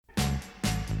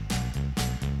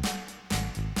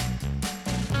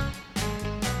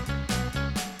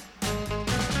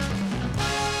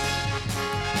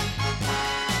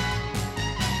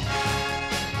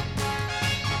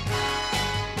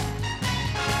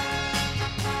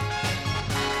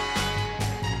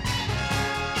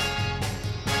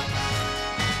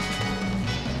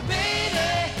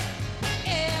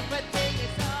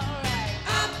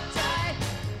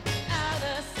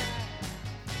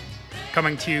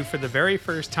Coming to you for the very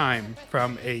first time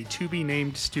from a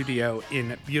to-be-named studio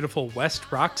in beautiful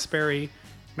West Roxbury,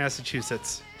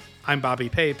 Massachusetts. I'm Bobby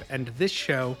Pape, and this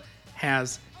show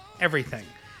has everything.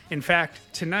 In fact,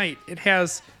 tonight it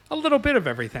has a little bit of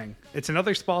everything. It's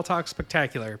another Small Talk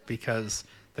Spectacular because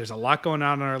there's a lot going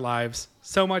on in our lives,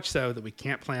 so much so that we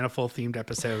can't plan a full themed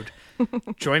episode.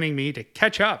 Joining me to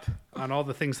catch up on all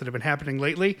the things that have been happening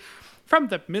lately, from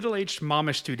the middle-aged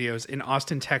Mama Studios in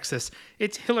Austin, Texas,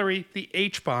 it's Hillary, the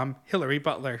H-bomb, Hillary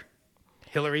Butler.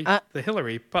 Hillary, the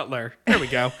Hillary Butler. There we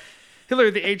go.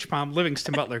 Hillary, the H-bomb,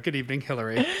 Livingston Butler. Good evening,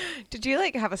 Hillary. Did you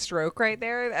have a stroke right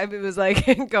there? I mean, it was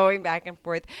going back and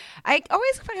forth. I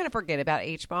always kind of forget about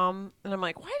H-bomb, and I'm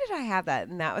like, why did I have that?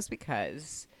 And that was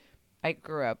because I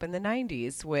grew up in the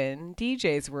 90s when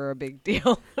DJs were a big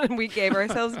deal, and we gave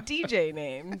ourselves DJ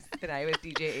names, and I was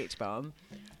DJ H-bomb.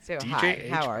 So DJ hi,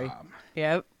 H-bomb. how are you?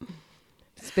 Yep.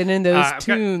 Spinning those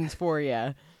tunes for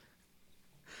you.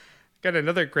 Got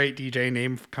another great DJ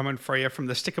name coming for you from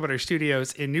the Stick of Butter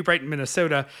Studios in New Brighton,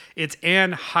 Minnesota. It's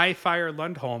Ann Highfire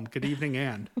Lundholm. Good evening,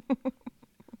 Ann.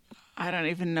 I don't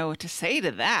even know what to say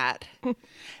to that,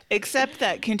 except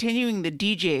that continuing the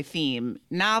DJ theme,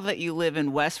 now that you live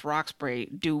in West Roxbury,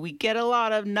 do we get a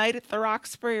lot of Night at the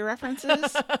Roxbury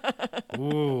references?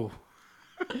 Ooh.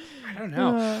 I don't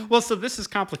know. Well, so this is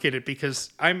complicated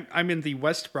because I'm in the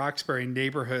West Roxbury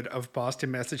neighborhood of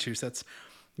Boston, Massachusetts.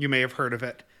 You may have heard of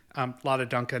it. A lot of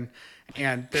Duncan.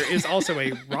 And there is also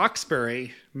a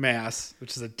Roxbury, Mass,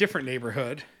 which is a different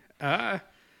neighborhood.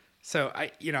 So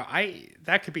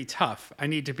that could be tough.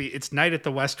 It's Night at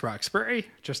the West Roxbury,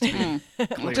 just to be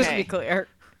clear. Just to be clear.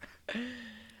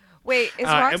 Wait, is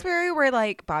Roxbury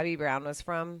where Bobby Brown was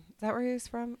from? Is that where he was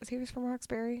from? He was from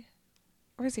Roxbury?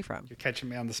 Where is he from? You're catching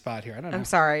me on the spot here. I don't know. I'm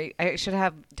sorry. I should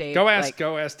have Dave. Go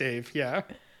ask Dave. Yeah.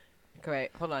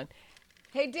 Wait, hold on.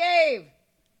 Hey, Dave.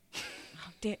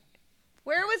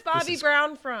 Where was Bobby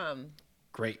Brown from?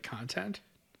 Great content.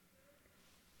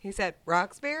 He said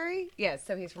Roxbury? Yes,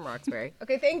 so he's from Roxbury.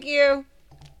 Okay, thank you.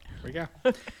 Here we go.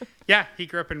 Yeah, he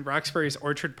grew up in Roxbury's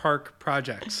Orchard Park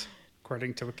projects,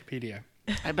 according to Wikipedia.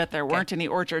 I bet there weren't any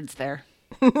orchards there.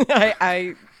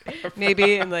 I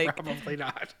maybe in probably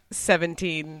not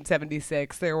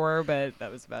 1776 there were, but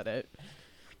that was about it.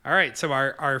 All right, so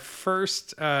our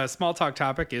first small talk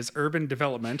topic is urban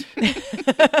development.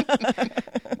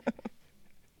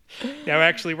 Now,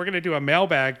 actually, we're going to do a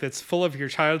mailbag that's full of your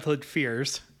childhood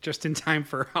fears, just in time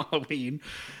for Halloween.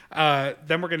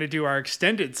 Then we're going to do our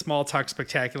extended small talk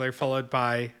spectacular, followed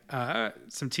by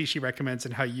some Tishi recommends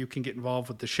and how you can get involved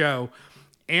with the show.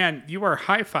 And you are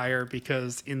high fire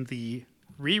because in the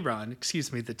rerun,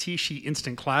 the Tishi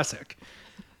Instant Classic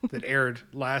that aired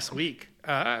last week,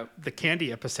 the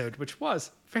candy episode, which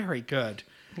was very good.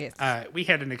 Yes. We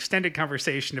had an extended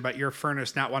conversation about your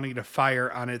furnace not wanting to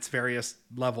fire on its various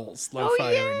levels, low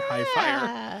fire and high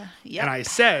fire. Yep. And I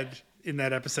said in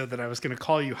that episode that I was going to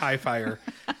call you high fire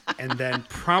and then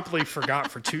promptly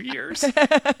forgot for 2 years.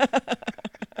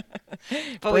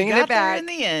 But we got there in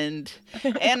the end.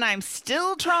 And I'm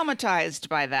still traumatized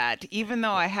by that, even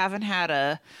though I haven't had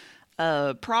a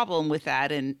problem with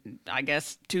that in, I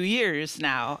guess, 2 years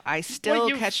now. I still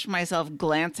catch myself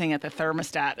glancing at the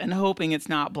thermostat and hoping it's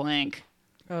not blank.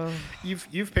 Oh.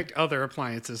 You've picked other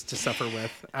appliances to suffer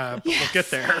with, but we'll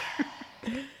get there.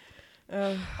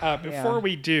 Before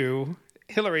we do,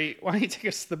 Hillary, why don't you take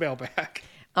us to the mailbag?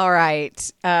 All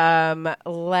right.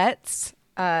 Let's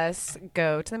us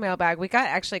go to the mailbag. We got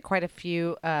actually quite a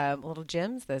few little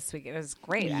gems this week. It was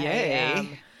great.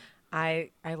 Yay. I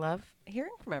love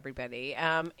hearing from everybody.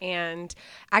 And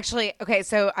actually, okay,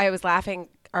 so I was laughing.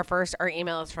 Our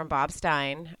email is from Bob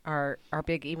Stein, our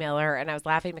big emailer, and I was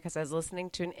laughing because I was listening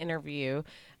to an interview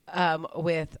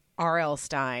with R.L.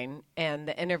 Stein, and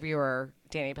the interviewer,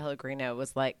 Danny Pellegrino,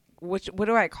 was like, what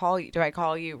do I call you? Do I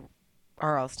call you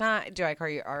R.L. Stein? Do I call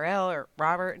you R.L. or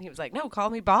Robert? And he was like, no,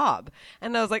 call me Bob.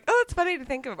 And I was like, oh, it's funny to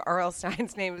think of R.L.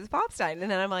 Stein's name as Bob Stein.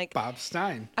 And then I'm like, Bob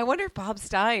Stein. I wonder if Bob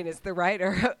Stein is the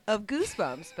writer of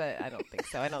Goosebumps, but I don't think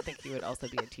so. I don't think he would also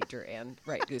be a teacher and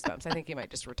write Goosebumps. I think he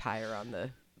might just retire on the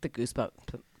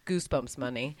Goosebumps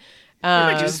money. He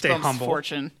might just stay humble.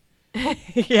 Fortune.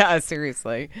 Yeah,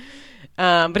 seriously.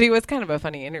 But he was kind of a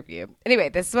funny interview. Anyway,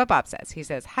 this is what Bob says. He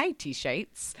says, hi,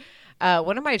 T-Shites.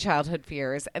 One of my childhood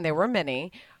fears, and there were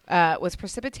many, was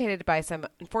precipitated by some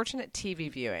unfortunate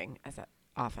TV viewing, as that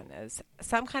often is.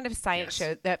 Some kind of science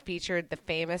show that featured the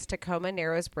famous Tacoma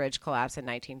Narrows Bridge collapse in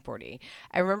 1940.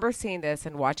 I remember seeing this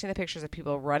and watching the pictures of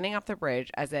people running off the bridge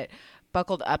as it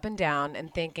buckled up and down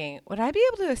and thinking, would I be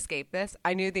able to escape this?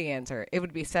 I knew the answer. It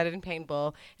would be sudden,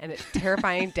 painful, and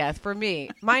terrifying death for me.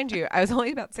 Mind you, I was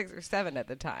only about 6 or 7 at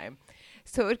the time.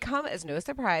 So it would come as no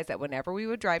surprise that whenever we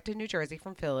would drive to New Jersey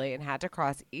from Philly and had to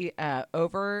cross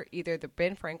over either the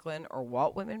Ben Franklin or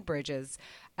Walt Whitman bridges,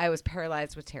 I was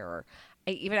paralyzed with terror.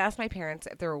 I even asked my parents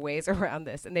if there were ways around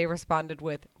this, and they responded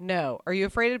with, "No. Are you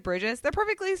afraid of bridges? They're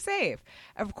perfectly safe."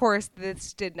 Of course,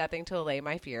 this did nothing to allay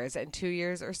my fears, and 2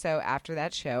 years or so after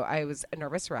that show, I was a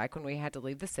nervous wreck when we had to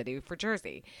leave the city for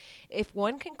Jersey. If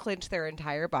one can clinch their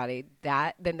entire body,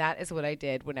 then that is what I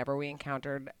did whenever we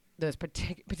encountered those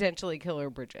potentially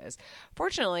killer bridges.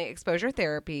 Fortunately, exposure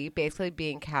therapy, basically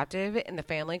being captive in the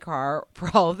family car for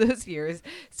all of those years,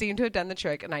 seemed to have done the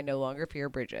trick, and I no longer fear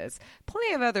bridges.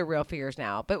 Plenty of other real fears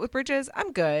now, but with bridges,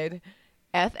 I'm good.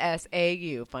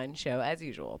 FSAU, fun show as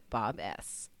usual. Bob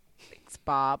S. Thanks,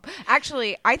 Bob.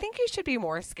 Actually, I think you should be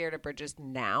more scared of bridges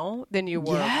now than you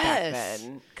were back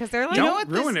then, because they're like, don't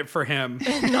ruin it for him.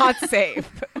 Not safe.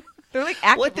 They're like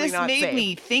actively what this not made safe.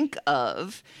 me think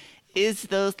of is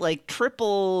those like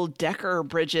triple decker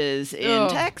bridges in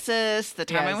Texas. The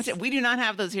time I went to, we do not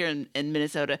have those here in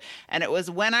Minnesota. And it was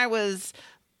when I was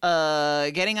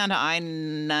getting onto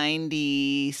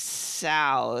I-90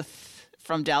 South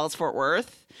from Dallas Fort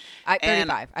Worth.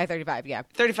 I-35, yeah.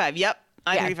 35, yep.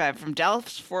 I-35 from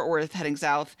Dallas Fort Worth heading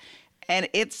south. And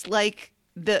it's like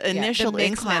the initial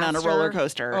incline on a roller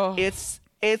coaster. Oh.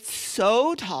 It's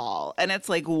so tall, and it's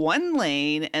like one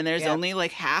lane, and there's only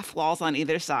like half walls on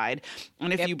either side.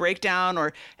 And if you break down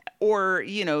or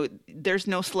you know, there's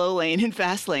no slow lane and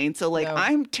fast lane. So like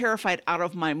I'm terrified out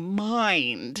of my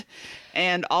mind.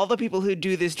 And all the people who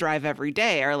do this drive every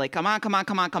day are like, come on, come on,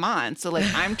 come on, come on. So like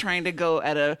I'm trying to go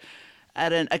at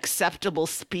an acceptable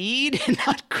speed and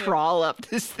not crawl up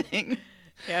this thing.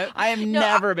 Yep. I have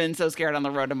never been so scared on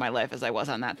the road in my life as I was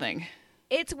on that thing.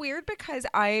 It's weird because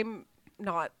I'm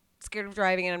not scared of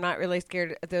driving, and I'm not really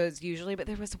scared of those usually, but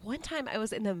there was one time I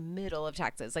was in the middle of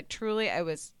Texas. Like truly, I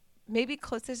was maybe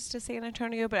closest to San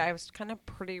Antonio, but I was kind of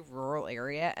pretty rural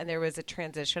area, and there was a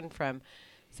transition from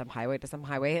some highway to some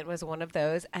highway. It was one of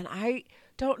those, and I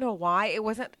don't know why it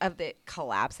wasn't of the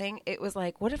collapsing. It was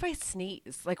like, what if I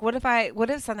sneeze? Like, what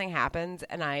if something happens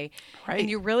and and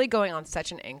you're really going on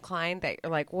such an incline that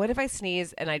you're like, what if I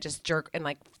sneeze and I just jerk and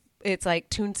like, it's like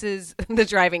Toonces, the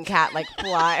driving cat, like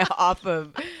fly off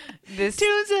of this.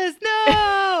 Toonces,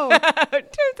 no!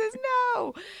 Toonces,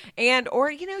 no! And, or,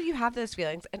 you know, you have those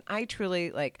feelings. And I truly,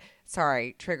 like,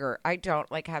 sorry, trigger, I don't,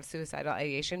 like, have suicidal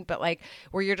ideation. But, like,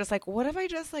 where you're just like, what if I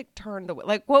just, like, turn the,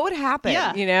 like, what would happen?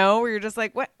 Yeah. You know? Where you're just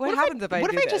like, what happens if I do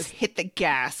this? What if I just hit the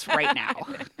gas right now?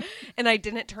 And I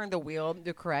didn't turn the wheel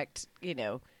the correct, you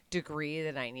know, degree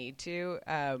that I need to.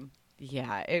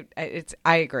 Yeah, it's.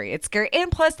 I agree. It's scary,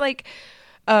 and plus, like,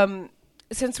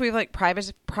 since we've like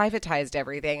privatized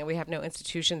everything and we have no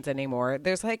institutions anymore,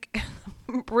 there's like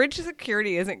bridge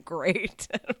security isn't great.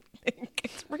 I don't think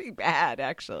it's pretty bad,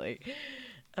 actually.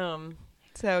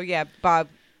 So yeah, Bob,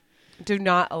 do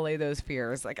not allay those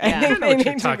fears. Like, I don't know what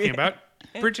you're talking about.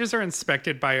 Bridges are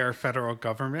inspected by our federal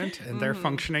government, and they're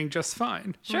functioning just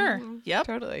fine. Sure. Mm-hmm. Yep.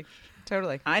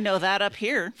 Totally. I know that up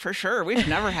here for sure. We've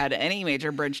never had any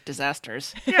major bridge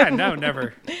disasters. Yeah, no,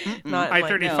 never. Not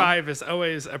I-35 is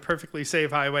always a perfectly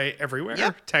safe highway everywhere.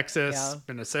 Yep. Texas,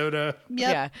 Minnesota.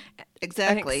 Yep. Yeah,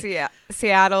 Exactly. I think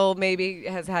Seattle maybe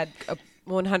has had a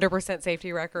 100%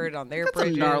 safety record on their Got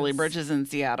bridges. some gnarly bridges in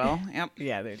Seattle. Yep.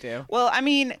 Yeah, they do. Well, I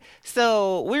mean,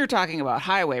 so we were talking about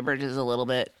highway bridges a little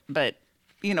bit, but,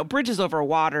 you know, bridges over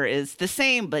water is the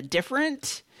same but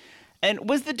different. And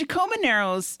was the Tacoma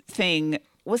Narrows thing,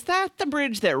 was that the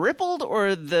bridge that rippled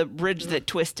or the bridge that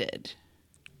twisted?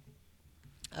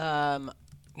 You know,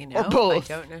 Or both.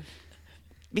 I don't know.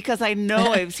 Because I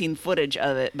know I've seen footage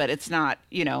of it, but it's not,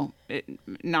 you know,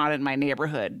 not in my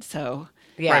neighborhood. So,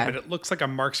 Yeah. Right, but it looks like a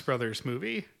Marx Brothers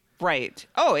movie. right.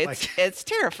 Oh, it's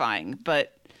terrifying,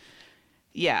 but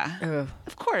yeah. Ugh.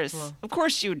 Of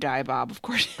course you would die, Bob. Of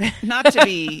course, not to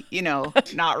be, you know,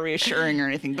 not reassuring or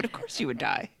anything, but of course you would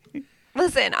die.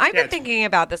 Listen, I've been thinking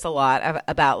about this a lot,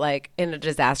 about like in a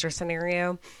disaster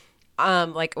scenario,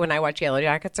 like when I watch Yellow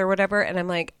Jackets or whatever, and I'm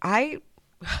like, I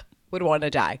would want to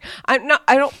die. I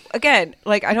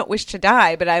don't wish to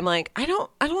die, but I'm like, I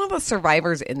don't have a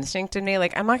survivor's instinct in me.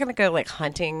 Like, I'm not going to go like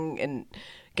hunting and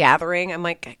gathering. I'm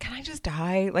like, can I just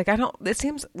die? Like, this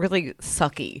seems really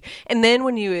sucky. And then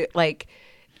when you like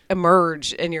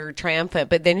emerge and you're triumphant,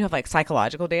 but then you have like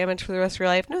psychological damage for the rest of your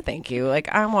life. No, thank you. Like,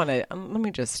 I want to, let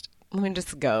me just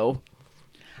go.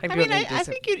 I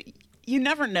think you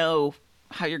never know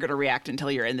how you're going to react until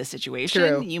you're in the situation.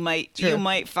 True. You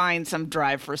might find some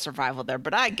drive for survival there,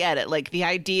 but I get it. Like the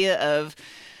idea of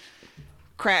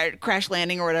crash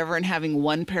landing or whatever and having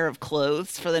one pair of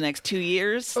clothes for the next 2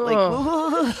 years. Like,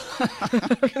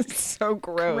 so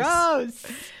gross. gross.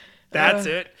 That's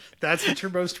it. That's what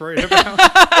you're most worried about.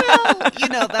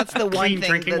 Well, that's the one Clean thing.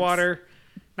 drinking water.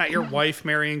 Not your wife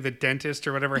marrying the dentist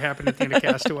or whatever happened at the end of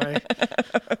Castaway.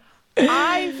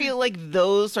 I feel like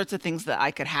those sorts of things that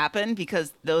I could happen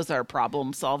because those are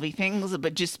problem-solving things,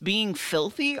 but just being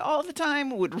filthy all the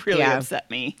time would really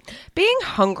upset me. Being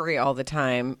hungry all the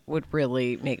time would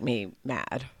really make me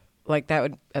mad. Like, that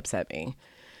would upset me.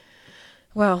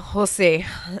 Well, we'll see.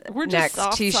 We're next,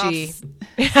 just Tishi.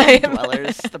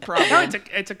 dwellers. The problem.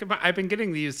 No, I've been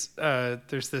getting these.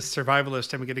 There's this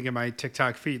survivalist I've been getting in my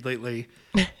TikTok feed lately,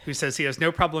 who says he has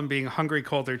no problem being hungry,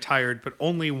 cold, or tired, but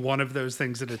only one of those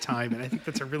things at a time. And I think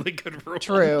that's a really good rule.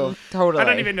 True, totally. I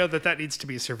don't even know that needs to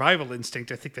be survival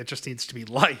instinct. I think that just needs to be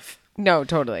life. No,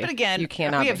 totally. But again, you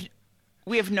cannot.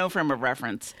 We have no frame of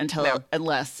reference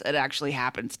unless it actually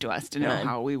happens to us to know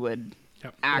how we would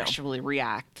actually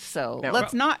react. So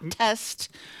let's not test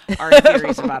our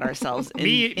theories about ourselves.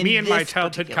 Me and my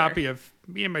childhood copy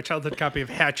of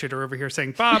Hatchet are over here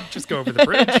saying, "Bob, just go over the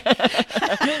bridge."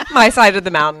 My side of the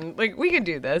mountain. Like, we can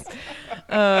do this.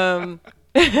 All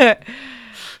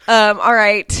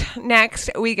right. Next,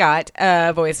 we got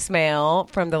a voicemail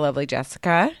from the lovely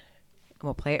Jessica. And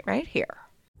we'll play it right here.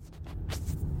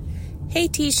 Hey,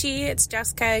 Tishi, it's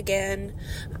Jessica again.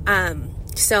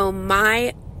 So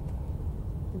my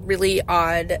really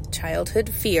odd childhood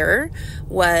fear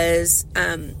was,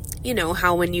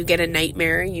 how when you get a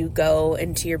nightmare, you go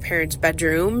into your parents'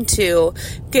 bedroom to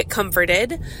get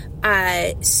comforted.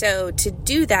 So to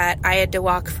do that, I had to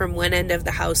walk from one end of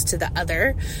the house to the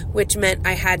other, which meant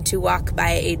I had to walk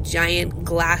by a giant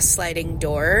glass sliding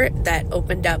door that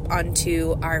opened up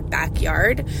onto our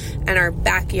backyard, and our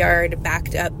backyard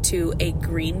backed up to a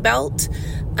green belt.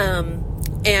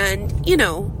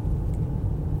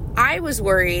 I was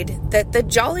worried that the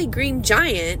Jolly Green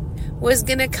Giant was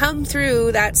going to come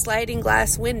through that sliding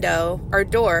glass window or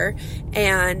door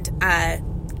and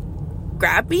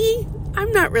grab me.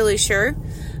 I'm not really sure.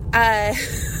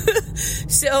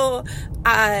 So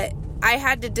I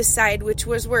had to decide which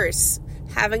was worse,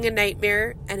 having a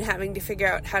nightmare and having to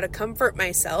figure out how to comfort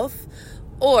myself,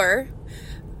 or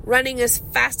running as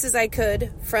fast as I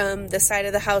could from the side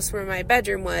of the house where my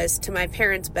bedroom was to my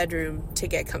parents' bedroom to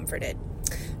get comforted.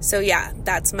 So yeah,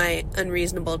 that's my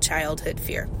unreasonable childhood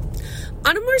fear.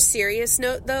 On a more serious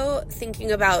note, though,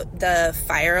 thinking about the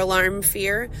fire alarm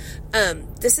fear,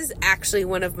 this is actually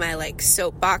one of my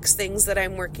soapbox things that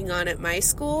I'm working on at my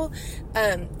school.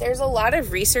 There's a lot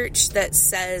of research that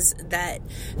says that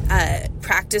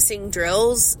practicing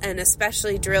drills, and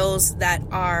especially drills that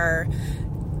are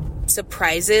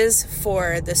surprises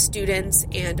for the students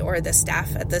and or the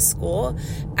staff at the school,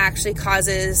 actually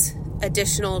causes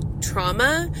additional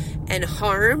trauma and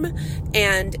harm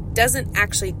and doesn't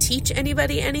actually teach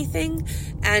anybody anything.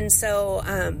 And so,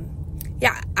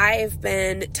 I've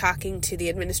been talking to the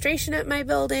administration at my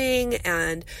building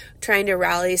and trying to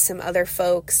rally some other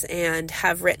folks, and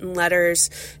have written letters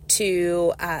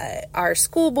to our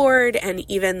school board and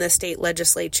even the state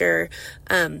legislature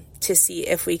to see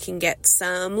if we can get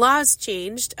some laws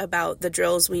changed about the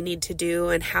drills we need to do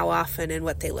and how often and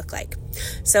what they look like.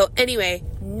 So anyway,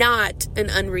 not an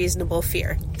unreasonable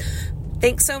fear.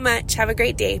 Thanks so much. Have a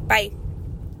great day. Bye.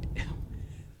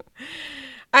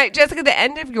 All right, Jessica, the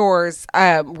end of yours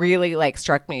really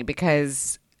struck me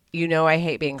because I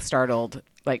hate being startled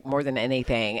more than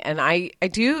anything, and I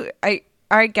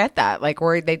get that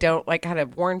where they don't kind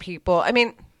of warn people. I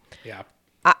mean, yeah,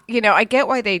 I get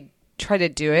why they try to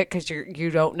do it because you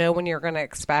don't know when you're going to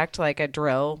expect a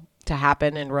drill to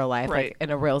happen in real life, right,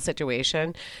 in a real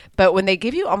situation. But when they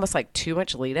give you almost too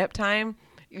much lead up time,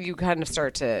 you kind of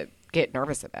start to get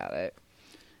nervous about it.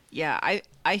 Yeah,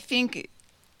 I think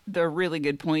the really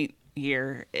good point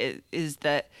here is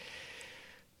that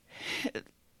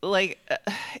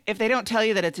if they don't tell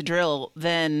you that it's a drill,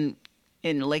 then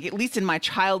at least in my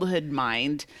childhood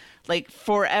mind,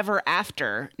 forever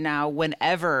after now,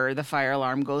 whenever the fire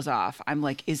alarm goes off, I'm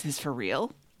like, is this for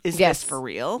real? Is this for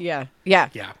real? Yeah.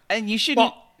 And you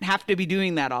shouldn't have to be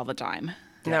doing that all the time.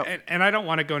 Yeah, no. And I don't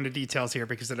want to go into details here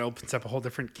because it opens up a whole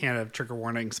different can of trigger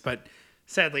warnings, but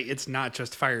sadly, it's not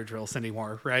just fire drills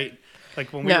anymore, right?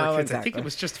 When we were kids, exactly. I think it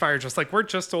was just fire drills. We're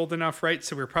just old enough, right?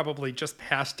 So we're probably just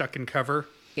past duck and cover.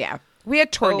 Yeah. We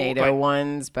had tornado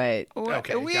ones, but...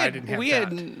 Okay, we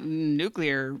had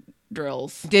nuclear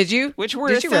drills. Did you? Which were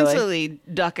essentially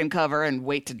duck and cover and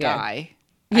wait to die.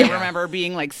 Yeah. I remember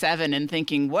being 7 and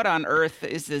thinking, what on earth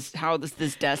is this? How is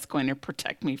this desk going to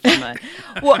protect me from an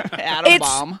atom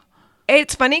bomb?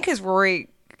 It's funny because Rory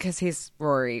because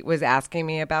Rory was asking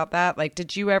me about that. Like,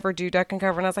 did you ever do duck and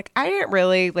cover? And I was like, I didn't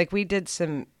really. Like, we did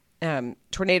some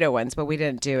tornado ones, but we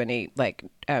didn't do any like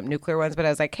nuclear ones. But I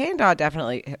was like, Kay and Daw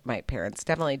definitely, my parents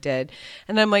definitely did.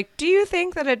 And I'm like, do you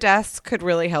think that a desk could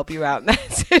really help you out in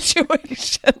that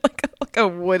situation? like a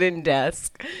wooden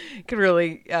desk could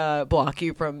really block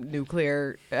you from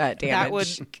nuclear damage. That would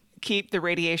keep the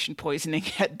radiation poisoning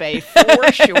at bay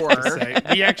for sure.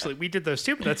 We did those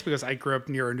too, but that's because I grew up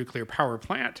near a nuclear power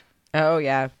plant. Oh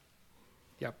yeah.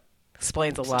 Yep.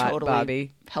 Explains a lot, Totally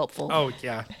Bobby. helpful. Oh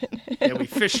yeah. Yeah, we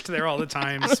fished there all the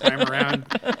time, swam around,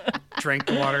 drank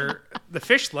the water. The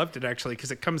fish loved it actually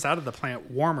because it comes out of the plant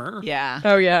warmer. Yeah.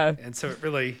 Oh yeah. And so it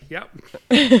really, yep.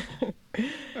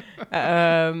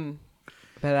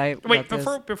 But I Wait,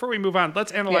 love before we move on,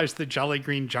 let's analyze the Jolly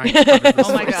Green Giant.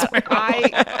 Oh my god,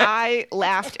 I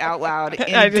laughed out loud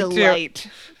in delight,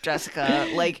 Jessica.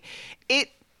 Like, it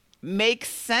makes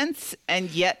sense,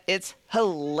 and yet it's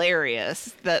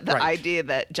hilarious that the idea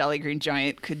that Jolly Green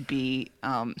Giant could be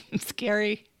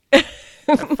scary. That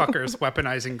fucker's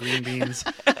weaponizing green beans.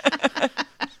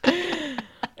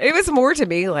 It was more to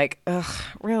me like, ugh,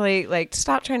 really, like,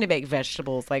 stop trying to make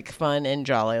vegetables like fun and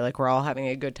jolly, like we're all having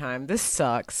a good time. This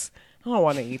sucks. I don't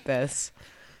want to eat this.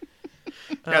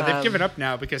 Yeah, they've given up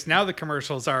now because now the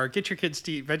commercials are get your kids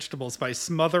to eat vegetables by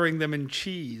smothering them in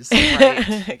cheese.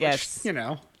 Right. Yes. Which,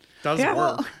 does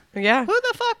work. Yeah. Who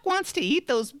the fuck wants to eat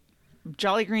those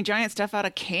Jolly Green Giant stuff out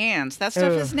of cans? That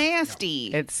stuff is nasty.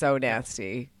 It's so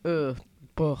nasty. Ugh.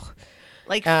 Ugh.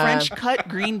 Like French cut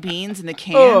green beans in the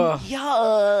can.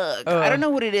 Yuck. I don't know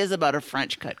what it is about a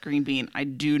French cut green bean I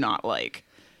do not like.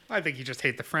 I think you just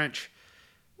hate the French.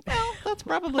 Well, that's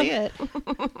probably it.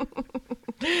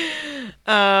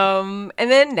 And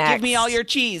then next. Give me all your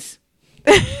cheese.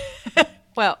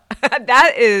 Well,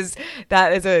 that is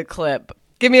a clip.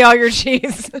 Give me all your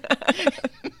cheese.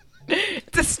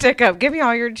 It's a stick up. Give me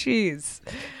all your cheese.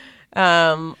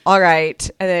 All right.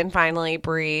 And then finally,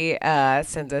 Bree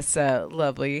sends us another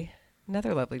lovely Is that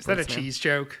a voicemail. cheese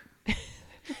joke?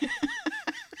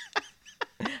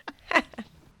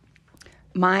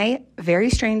 My very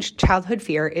strange childhood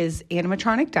fear is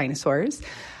animatronic dinosaurs.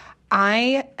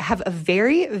 I have a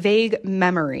very vague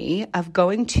memory of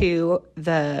going to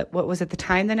what was at the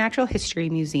time the Natural History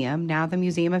Museum, now the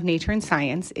Museum of Nature and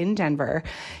Science in Denver.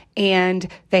 And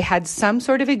they had some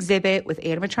sort of exhibit with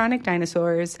animatronic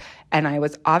dinosaurs. And I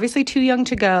was obviously too young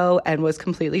to go and was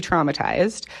completely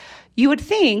traumatized. You would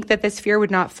think that this fear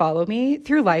would not follow me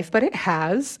through life, but it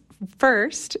has.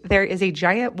 First, there is a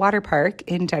giant water park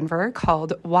in Denver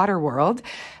called Waterworld,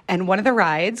 and one of the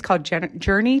rides called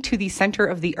Journey to the Center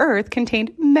of the Earth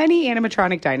contained many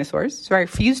animatronic dinosaurs, so I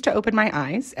refused to open my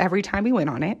eyes every time we went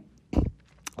on it.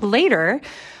 Later,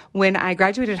 when I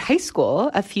graduated high school,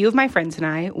 a few of my friends and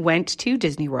I went to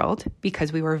Disney World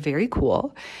because we were very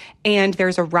cool. And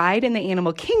there's a ride in the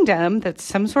Animal Kingdom that's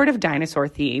some sort of dinosaur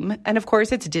theme. And of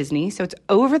course, it's Disney, so it's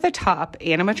over-the-top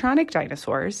animatronic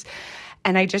dinosaurs.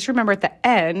 And I just remember at the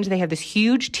end, they have this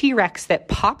huge T-Rex that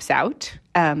pops out.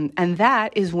 And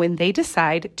that is when they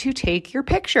decide to take your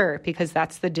picture because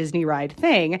that's the Disney ride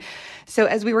thing. So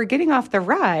as we were getting off the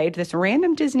ride, this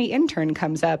random Disney intern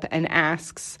comes up and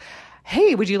asks,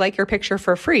 hey, would you like your picture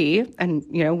for free? And,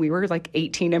 we were like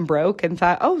 18 and broke and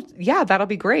thought, oh, yeah, that'll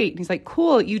be great. And he's like,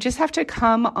 cool. You just have to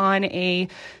come on a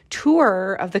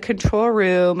tour of the control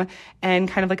room and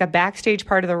kind of like a backstage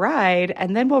part of the ride.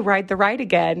 And then we'll ride the ride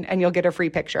again and you'll get a free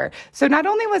picture. So not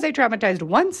only was I traumatized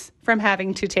once from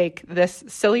having to take this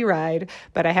silly ride,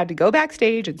 but I had to go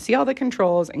backstage and see all the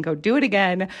controls and go do it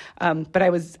again. But I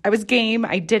was game.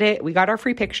 I did it. We got our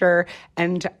free picture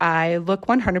and I look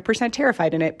 100%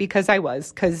 terrified in it because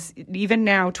even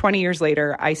now, 20 years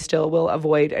later, I still will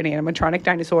avoid an animatronic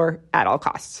dinosaur at all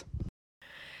costs.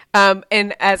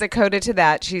 And as a coda to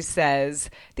that, she says,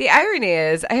 the irony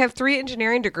is I have 3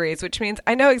 engineering degrees, which means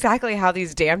I know exactly how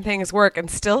these damn things work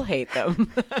and still hate them.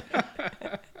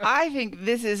 I think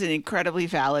this is an incredibly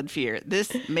valid fear.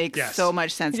 This makes so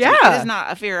much sense to me. Yeah. It is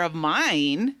not a fear of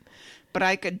mine, but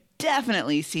I could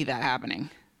definitely see that happening.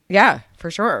 Yeah,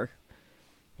 for sure.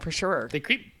 For sure. They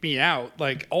creep me out.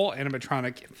 Like, all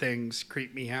animatronic things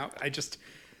creep me out.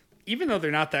 Even though they're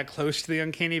not that close to the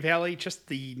uncanny valley, just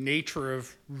the nature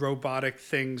of robotic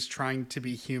things trying to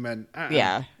be human.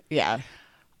 Yeah.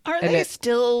 Are they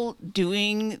still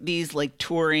doing these like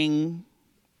touring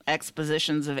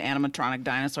expositions of animatronic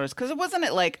dinosaurs? Because wasn't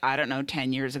it like, I don't know,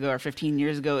 10 years ago or 15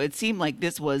 years ago, it seemed like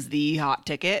this was the hot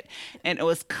ticket and it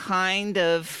was kind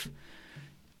of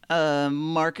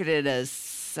marketed as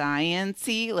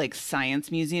science-y, like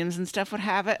science museums and stuff would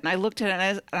have it. And I looked at it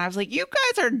and I was like, you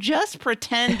guys are just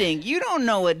pretending. You don't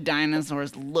know what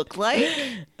dinosaurs look like.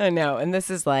 I know. And this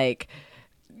is like,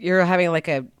 you're having like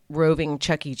a roving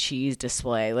Chuck E. Cheese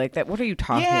display. Like that. What are you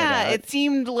talking about? Yeah, it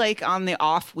seemed like on the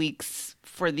off weeks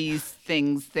for these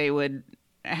things, they would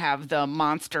have the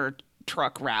monster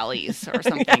truck rallies or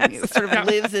something. It sort of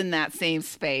lives in that same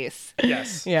space.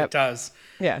 Yes, Yep. it does.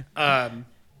 Yeah.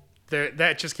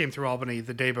 That just came through Albany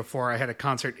the day before I had a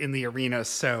concert in the arena.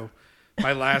 So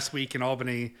my last week in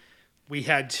Albany, we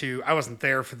had to, I wasn't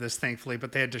there for this, thankfully,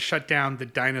 but they had to shut down the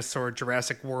dinosaur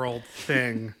Jurassic World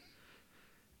thing.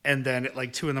 And then at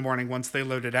like 2 a.m, once they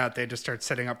loaded out, they had to start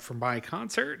setting up for my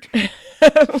concert.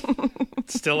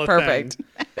 Still a Perfect.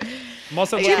 thing. I'm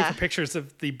also looking for pictures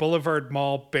of the Boulevard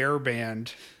Mall Bear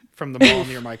Band from the mall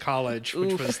near my college,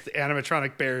 which was the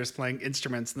animatronic bears playing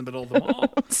instruments in the middle of the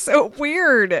mall. So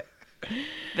weird.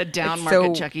 The down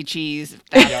market so- Chuck E. Cheese.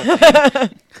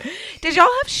 Did y'all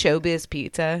have Showbiz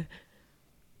Pizza?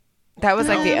 That was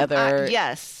like the other.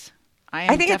 Yes. I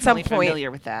am I think at some definitely point-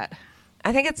 familiar with that.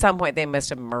 I think at some point they must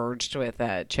have merged with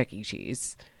Chuck E.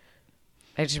 Cheese.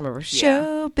 I just remember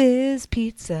Yeah. Showbiz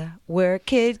Pizza, where a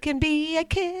kid can be a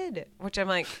kid, which I'm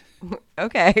like,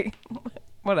 okay,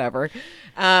 whatever.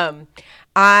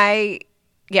 I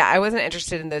wasn't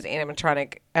interested in those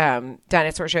animatronic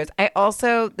dinosaur shows.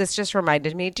 This just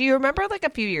reminded me, do you remember like a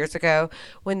few years ago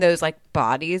when those like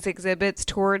bodies exhibits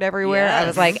toured everywhere? I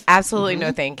was Yes. like, absolutely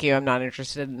no thank you. I'm not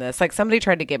interested in this. Like somebody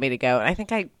tried to get me to go and I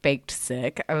think I baked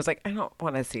sick. I was like, I don't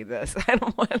want to see this. I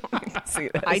don't want to see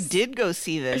this. I did go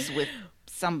see this with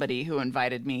somebody who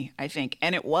invited me, I think,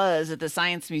 and it was at the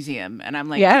Science Museum. And I'm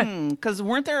like, because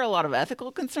weren't there a lot of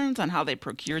ethical concerns on how they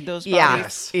procured those bodies? Yeah.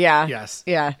 Yes. Yeah. Yes.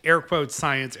 Yeah. Air quote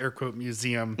science, air quote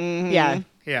museum. Yeah.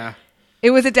 Yeah. It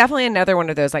was definitely another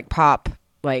one of those like pop,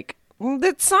 like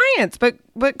that's science, but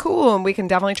cool, and we can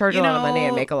definitely charge a lot of money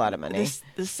and make a lot of money.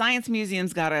 The Science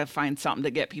Museum's got to find something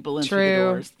to get people in through True. the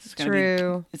doors. It's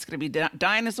True. It's going to be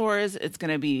dinosaurs. It's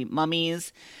going to be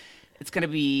mummies. It's going to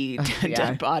be yeah.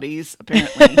 dead bodies,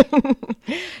 apparently.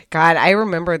 God, I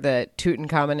remember the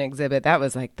Tutankhamun exhibit. That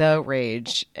was like the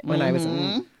rage when I was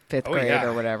in fifth grade yeah.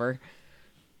 or whatever.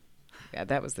 Yeah,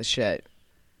 that was the shit.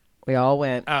 We all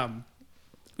went. On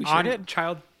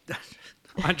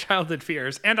childhood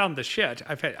fears and on the shit,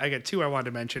 I got two I wanted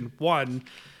to mention. One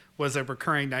was a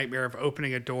recurring nightmare of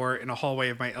opening a door in a hallway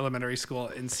of my elementary school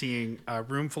and seeing a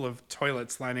room full of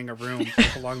toilets lining a room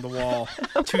along the wall,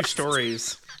 2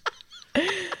 stories.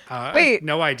 Wait.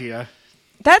 No idea.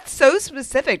 That's so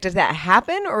specific. Did that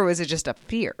happen or was it just a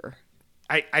fear?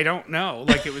 I don't know.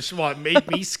 Like it made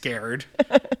me scared.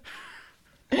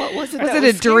 What was it? Was that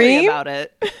it a scary dream? about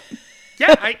it?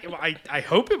 Yeah, I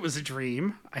hope it was a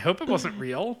dream. I hope it wasn't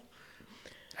real.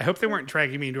 I hope they weren't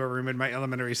dragging me into a room in my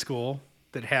elementary school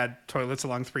that had toilets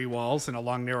along 3 walls in a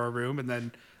long, narrow room, and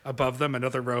then above them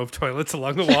another row of toilets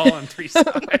along the wall on 3 sides.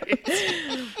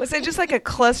 Was it just like a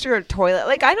cluster of toilet?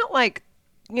 Like I don't like,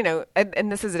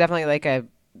 and this is definitely like a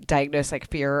diagnosed like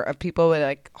fear of people with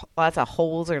like lots of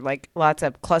holes or like lots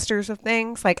of clusters of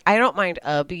things. Like I don't mind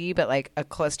a bee, but like a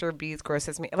cluster of bees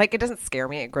grosses me. Like it doesn't scare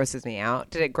me; it grosses me out.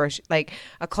 Did it gross like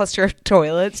a cluster of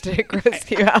toilets? Did it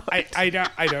gross you out? I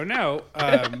don't know.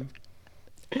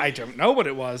 I don't know what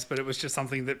it was, but it was just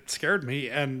something that scared me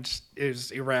and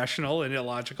is irrational and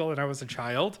illogical. And I was a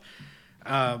child.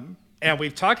 And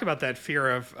we've talked about that fear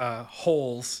of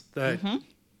holes.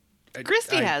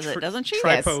 Christy has it, doesn't she?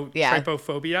 Yes. Yeah.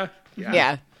 Trypophobia.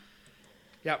 Yeah.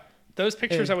 Yep. Those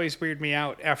pictures always weird me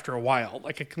out after a while.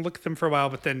 Like I can look at them for a while,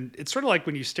 but then it's sort of like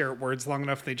when you stare at words long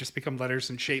enough, they just become letters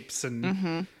and shapes.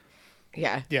 And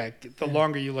Yeah. the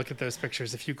longer you look at those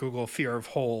pictures, if you Google fear of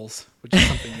holes, which is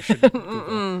something you should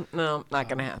Google. No, not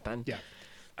gonna happen. Yeah.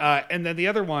 And then the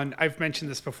other one, I've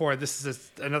mentioned this before. This is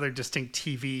another distinct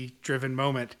TV-driven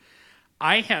moment.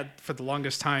 I had, for the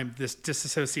longest time, this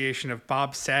disassociation of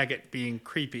Bob Saget being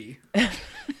creepy.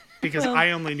 Because I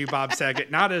only knew Bob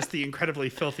Saget not as the incredibly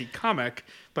filthy comic,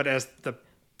 but as the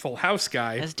Full House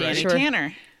guy. As Danny right?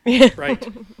 Tanner. Right.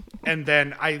 And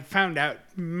then I found out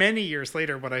many years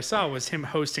later what I saw was him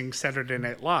hosting Saturday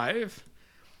Night Live.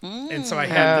 And so I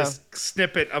had this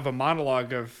snippet of a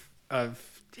monologue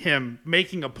of him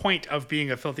making a point of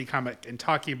being a filthy comic and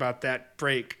talking about that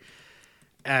break.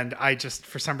 And I just,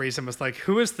 for some reason, was like,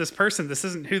 who is this person? This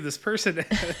isn't who this person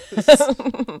is.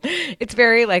 It's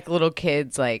very like little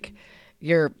kids, like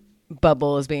your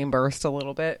bubble is being burst a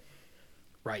little bit.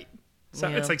 Right. So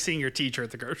Yeah. it's like seeing your teacher at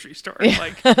the grocery store.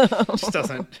 Like, it just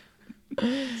doesn't.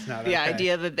 It's not The okay.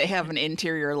 idea that they have an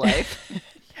interior life.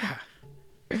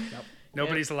 Nope.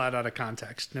 Nobody's allowed out of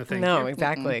context. No, thank No, you.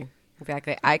 exactly.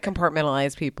 Exactly. I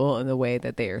compartmentalize people in the way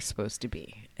that they are supposed to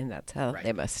be, and that's how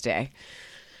they must stay.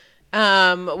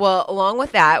 Well, along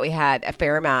with that, we had a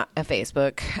fair amount of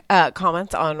Facebook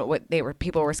comments on what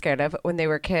people were scared of when they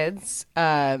were kids,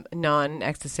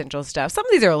 non-existential stuff. Some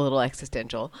of these are a little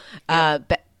existential.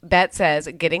 Bet says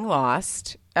getting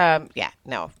lost.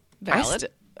 Valid.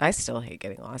 I still hate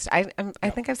getting lost. I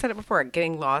think I've said it before.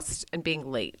 Getting lost and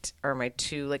being late are my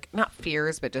two, like, not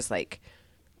fears, but just like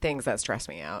things that stress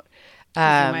me out. You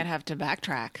might have to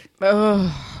backtrack.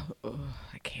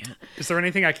 I can't. Is there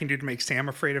anything I can do to make Sam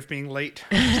afraid of being late?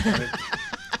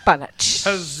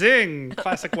 Zing!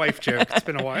 Classic wife joke. It's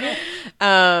been a while.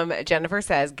 Jennifer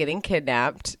says getting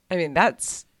kidnapped. I mean,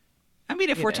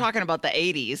 if we're talking about the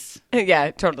 80s.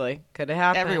 Yeah, totally. Could have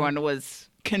happened. Everyone was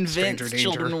convinced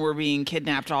children were being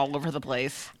kidnapped all over the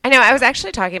place. I know. I was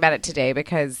actually talking about it today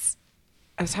because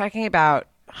I was talking about,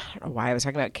 I don't know why I was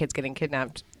talking about kids getting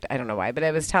kidnapped. I don't know why, but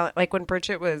I was telling, like, when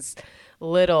Bridget was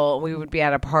little, we would be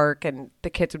at a park and the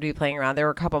kids would be playing around. There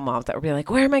were a couple moms that would be like,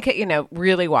 where are my kids? You know,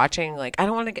 really watching, like, I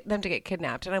don't want to get them to get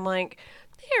kidnapped. And I'm like,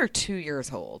 they are 2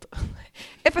 years old.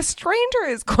 If a stranger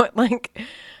is going, like,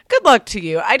 good luck to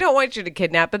you. I don't want you to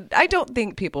kidnap, but I don't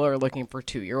think people are looking for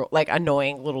 2-year-old, like,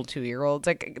 annoying little 2-year-olds.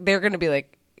 Like, they're going to be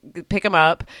like, pick them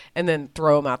up and then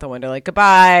throw them out the window, like,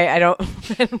 goodbye. I don't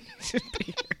should be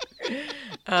here.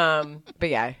 But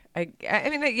yeah, I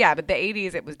mean, yeah, but the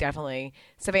 80s, it was definitely,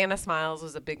 Savannah Smiles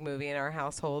was a big movie in our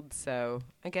household, so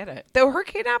I get it. Though her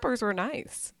kidnappers were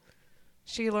nice.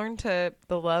 She learned the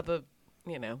love of,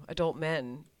 adult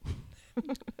men.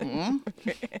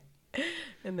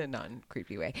 In the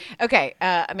non-creepy way. Okay,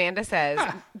 Amanda says,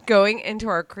 going into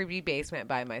our creepy basement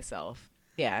by myself.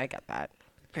 Yeah, I got that.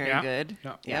 Very good.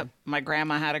 Yep. My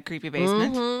grandma had a creepy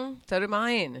basement. Mm-hmm. So did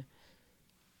mine.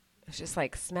 It's just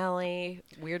like smelly,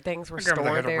 weird things were stored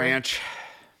had there. A ranch.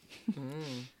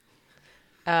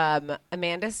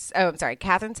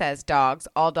 Catherine says dogs,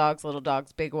 all dogs, little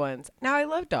dogs, big ones. Now I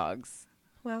love dogs.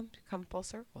 Well, come full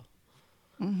circle.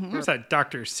 Mm-hmm. There's that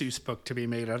Dr. Seuss book to be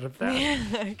made out of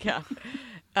that.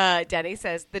 Yeah. Denny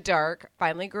says the dark,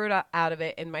 finally grew out of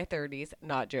it in my 30s.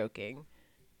 Not joking.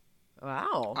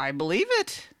 Wow. I believe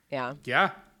it. Yeah.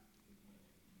 Yeah.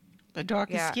 The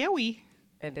dark is scary.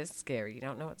 It is scary. You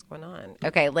don't know what's going on.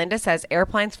 Okay, Linda says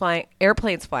airplanes flying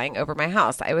over my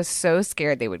house. I was so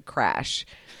scared they would crash.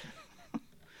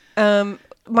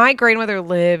 My grandmother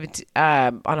lived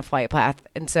on a flight path,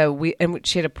 and so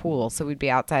she had a pool, so we'd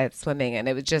be outside swimming, and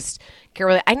it was just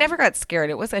I never got scared.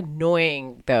 It was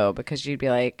annoying though, because you'd be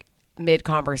like mid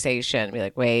conversation, be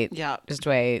like, wait, just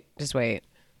wait.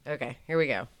 Okay, here we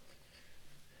go.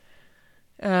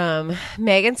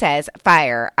 Megan says,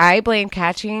 fire. I blame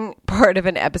catching part of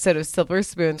an episode of Silver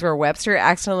Spoons where Webster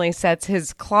accidentally sets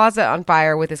his closet on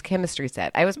fire with his chemistry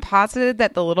set. I was positive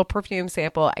that the little perfume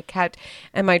sample I kept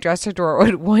in my dresser drawer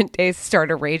would one day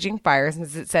start a raging fire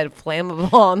since it said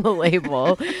flammable on the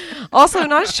label. Also,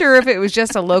 not sure if it was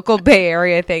just a local Bay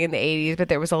Area thing in the 80s, but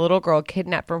there was a little girl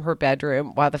kidnapped from her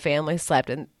bedroom while the family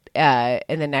slept in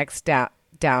the next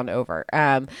down over.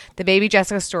 The baby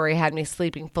Jessica story had me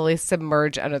sleeping fully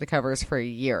submerged under the covers for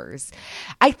years.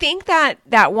 I think that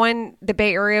one, the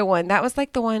Bay Area one, that was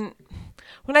like the one,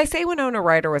 when I say Winona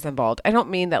Ryder was involved, I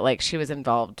don't mean that like she was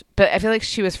involved, but I feel like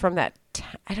she was from that,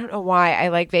 I don't know why, I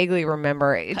like vaguely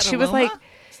remember. She was like,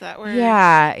 is that where?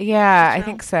 Yeah, I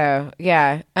think so.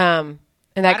 Yeah. And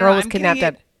that girl was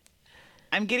kidnapped.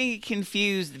 I'm getting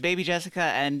confused, Baby Jessica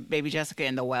and Baby Jessica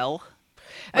in the Well.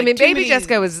 I mean, Baby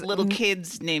Jessica was little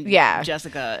kids named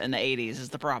Jessica in the 80s is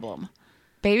the problem.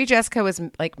 Baby Jessica was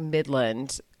like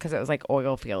Midland because it was like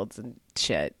oil fields and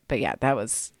shit. But yeah,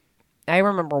 I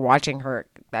remember watching her.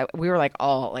 We were like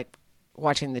all like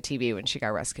watching the TV when she got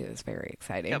rescued. It was very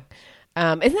exciting. Yep.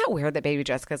 Isn't that weird that Baby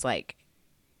Jessica's like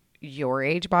your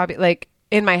age, Bobby? Like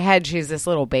in my head, she's this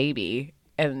little baby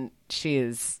and she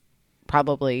is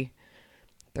probably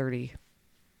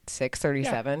 36,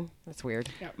 37. Yeah. That's weird.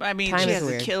 Yeah. I mean, she has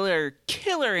a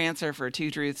killer answer for two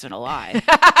truths and a lie.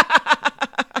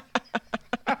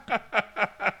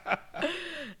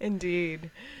 Indeed.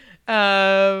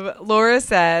 Laura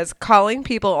says, calling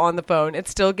people on the phone, it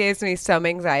still gives me some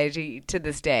anxiety to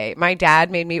this day. My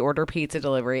dad made me order pizza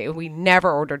delivery, and we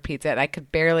never ordered pizza, and I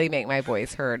could barely make my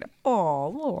voice heard. Oh,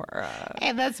 Laura.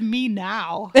 Hey, that's me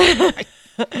now. I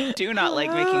do not like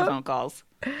making phone calls.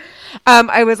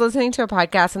 I was listening to a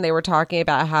podcast, and they were talking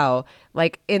about how,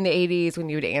 like, in the 80s, when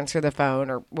you would answer the phone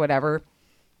or whatever,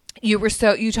 you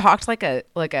talked like a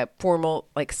formal,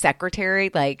 like, secretary,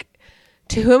 like,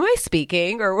 to who am I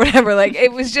speaking or whatever. Like,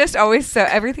 it was just always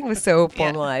everything was so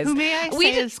formalized. Who may I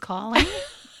say is calling?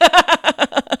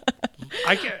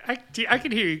 I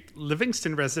can hear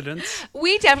Livingston residents.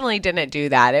 We definitely didn't do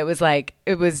that. It was like,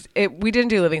 we didn't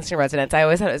do Livingston residents. I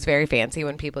always thought it was very fancy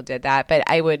when people did that, but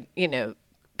I would,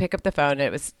 pick up the phone and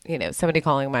it was, somebody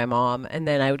calling my mom, and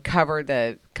then I would cover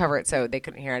it so they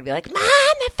couldn't hear. I'd be like, Mom,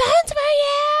 the phone's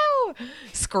for you!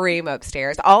 Scream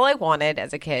upstairs. All I wanted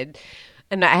as a kid,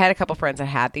 and I had a couple friends that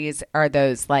had these, are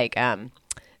those like,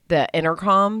 the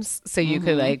intercoms, so you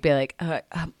could like be like,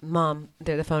 Mom,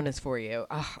 the phone is for you.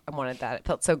 Oh, I wanted that. It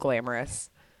felt so glamorous.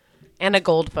 And a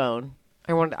gold phone.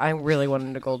 I really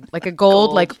wanted a gold like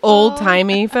old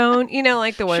timey phone.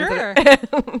 Like the ones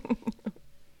that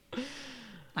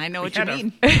I know what you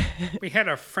mean. We had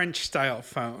a French style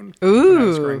phone Ooh. when I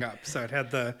was growing up, so it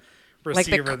had the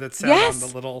receiver that sat on the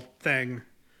little thing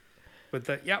with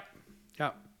the yep.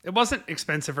 It wasn't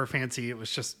expensive or fancy. It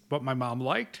was just what my mom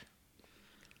liked.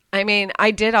 I mean,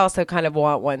 I did also kind of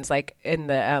want ones like in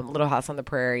the Little House on the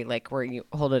Prairie, like where you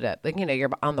hold it up, like, you're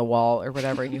on the wall or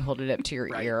whatever, and you hold it up to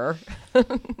your ear. Was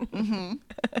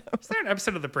there an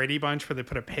episode of the Brady Bunch where they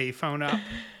put a pay phone up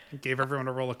and gave everyone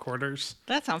a roll of quarters?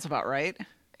 That sounds about right.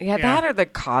 Yeah, that or the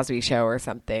Cosby Show or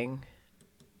something.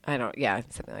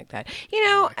 Something like that.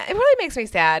 It really makes me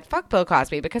sad. Fuck Bill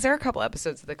Cosby, because there are a couple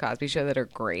episodes of the Cosby Show that are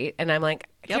great, and I'm like,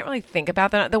 I can't really think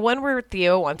about that. The one where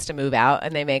Theo wants to move out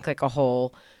and they make like a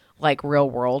whole like real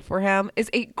world for him is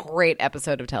a great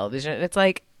episode of television. It's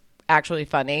like actually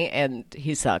funny, and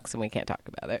he sucks, and we can't talk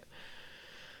about it.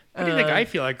 How do you think I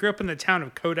feel? I grew up in the town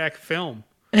of Kodak Film.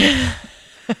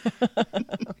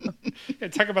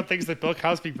 Talk about things that Bill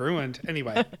Cosby ruined.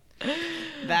 Anyway,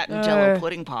 that and Jello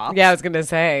pudding pops. Yeah, I was gonna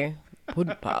say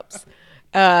pudding pops.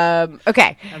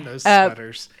 Okay, and those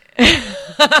sweaters.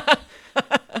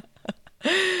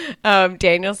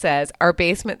 Daniel says our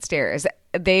basement stairs.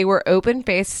 They were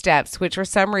open-faced steps, which for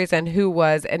some reason, who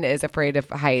was and is afraid of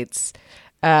heights,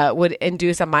 would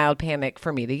induce a mild panic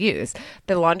for me to use.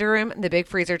 The laundry room and the big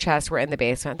freezer chest were in the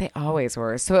basement. They always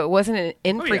were. So it wasn't an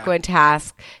infrequent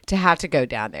task to have to go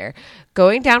down there.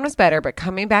 Going down was better, but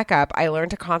coming back up, I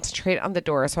learned to concentrate on the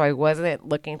door so I wasn't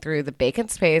looking through the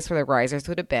vacant space where the risers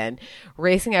would have been,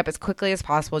 racing up as quickly as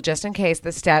possible just in case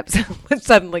the steps would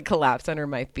suddenly collapse under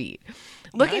my feet.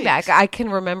 Looking back, I can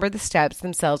remember the steps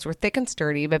themselves were thick and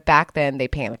sturdy, but back then they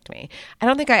panicked me. I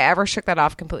don't think I ever shook that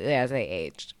off completely as I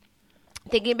aged.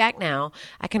 Thinking back now,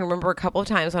 I can remember a couple of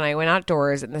times when I went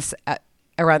outdoors in this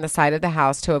around the side of the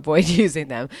house to avoid using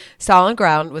them. Solid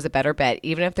ground was a better bet,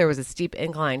 even if there was a steep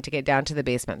incline to get down to the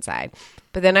basement side.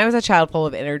 But then I was a child full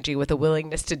of energy with a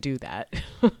willingness to do that.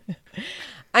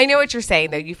 I know what you're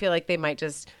saying, though. You feel like they might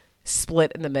just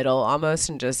split in the middle almost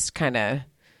and just kind of...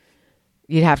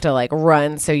 You'd have to like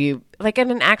run, so you like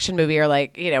in an action movie or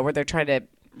like where they're trying to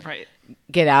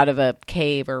get out of a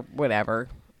cave or whatever.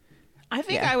 I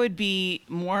think I would be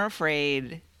more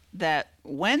afraid that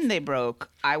when they broke,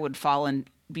 I would fall and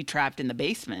be trapped in the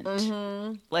basement,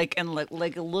 like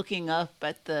looking up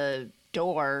at the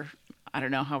door. I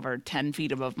don't know, however 10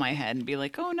 feet above my head, and be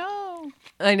like, oh no,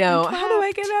 I know. How do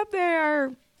I get up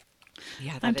there?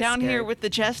 Yeah, I'm down here with the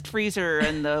chest freezer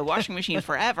and the washing machine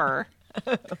forever.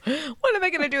 What am I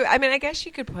going to do? I mean, I guess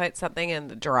you could put something in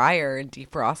the dryer and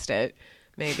defrost it,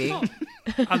 maybe.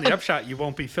 On the upshot, you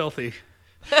won't be filthy.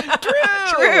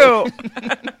 True.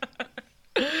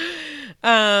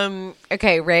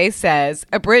 Okay, Ray says,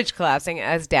 a bridge collapsing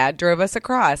as Dad drove us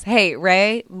across. Hey,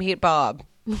 Ray, meet Bob.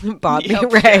 Bob,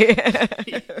 meet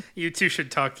Ray. You two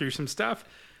should talk through some stuff.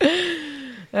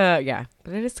 Yeah,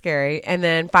 but it is scary. And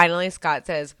then finally, Scott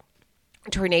says,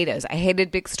 tornadoes. I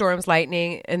hated big storms,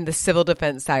 lightning, and the civil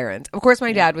defense sirens. Of course,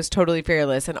 my dad was totally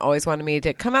fearless and always wanted me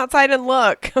to come outside and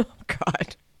look. Oh,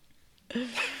 God. Can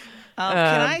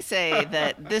I say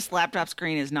that this laptop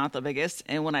screen is not the biggest?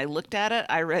 And when I looked at it,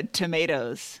 I read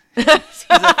tomatoes. He's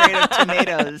afraid of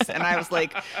tomatoes. And I was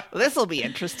like, well, this will be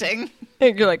interesting.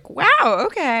 And you're like, wow,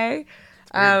 okay.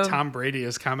 Tom Brady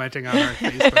is commenting on our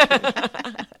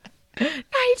Facebook.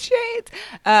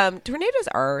 Nightshades. Tornadoes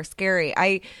are scary.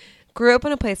 I grew up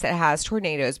in a place that has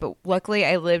tornadoes, but luckily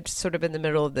I lived sort of in the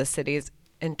middle of the cities,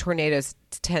 and tornadoes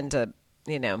tend to,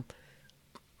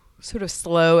 sort of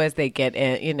slow as they get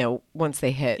in, once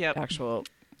they hit actual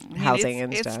housing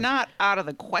and stuff. It's not out of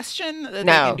the question that they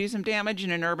can do some damage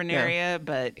in an urban area,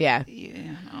 but but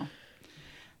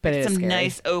it's some scary.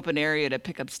 nice open area to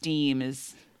pick up steam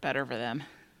is better for them.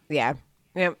 Yeah.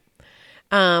 Yep.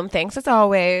 Thanks as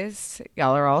always.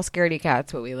 Y'all are all scaredy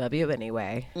cats, but we love you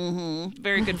anyway. Mm-hmm.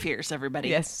 Very good fears, everybody.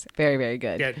 Yes, very, very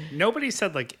good. Yeah, nobody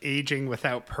said like aging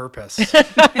without purpose.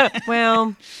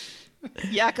 Well,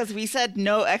 yeah, because we said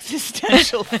no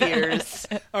existential fears.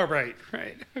 Oh, right.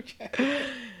 Okay.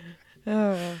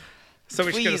 So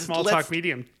we should get a small talk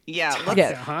medium. Yeah,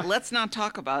 Yes. let's not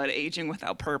talk about aging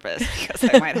without purpose because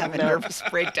I might have a nervous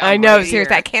breakdown. I know, right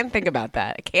seriously. here. I can't think about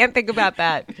that.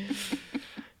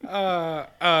 How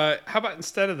about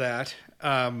instead of that,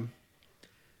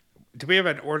 do we have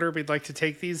an order we'd like to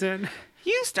take these in?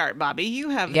 You start, Bobby. You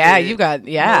have You got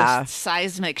most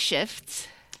seismic shifts.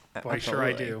 Boy, sure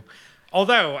I do.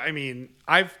 Although, I mean,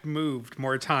 I've moved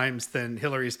more times than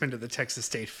Hillary's been to the Texas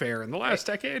State Fair in the last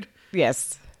decade.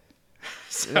 Yes.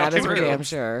 So That is for damn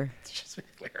sure. Just to be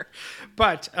clear.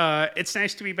 But it's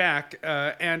nice to be back,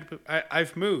 and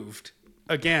I've moved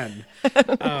again.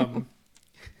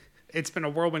 It's been a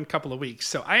whirlwind couple of weeks,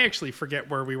 so I actually forget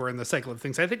where we were in the cycle of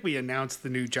things. I think we announced the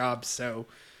new jobs, so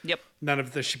none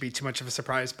of this should be too much of a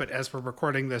surprise. But as we're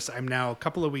recording this, I'm now a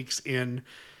couple of weeks in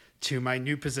to my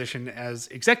new position as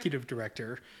executive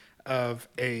director of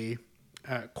a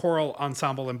choral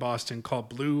ensemble in Boston called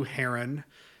Blue Heron,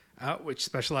 which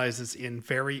specializes in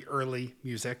very early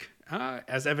music,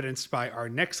 as evidenced by our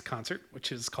next concert,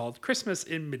 which is called Christmas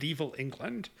in Medieval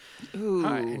England. Ooh,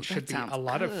 it should be sounds a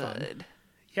lot good. of fun.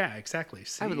 Yeah, exactly.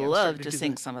 See, I would I'm love starting to do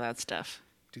sing some of that stuff.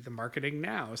 do the marketing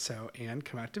now. So, Anne,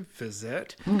 come out to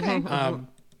visit. Okay.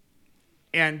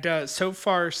 And so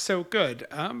far, so good.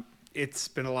 It's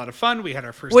been a lot of fun. We had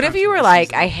our first. What if you were concert like,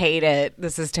 this I season. hate it.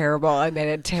 This is terrible. I made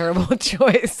a terrible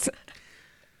choice.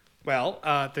 Well,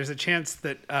 there's a chance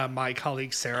that my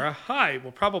colleague Sarah,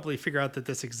 will probably figure out that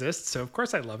this exists. So, of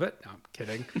course, I love it. No, I'm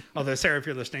kidding. Although, Sarah, if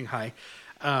you're listening, hi.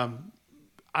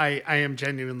 I am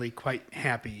genuinely quite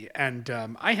happy. And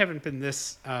I haven't been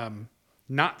this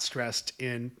not stressed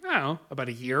in, about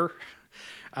a year.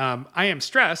 I am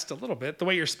stressed a little bit, the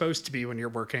way you're supposed to be when you're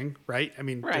working, right? I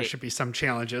mean, there Right. should be some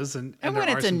challenges. And And there when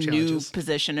are it's a some new challenges.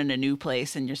 position in a new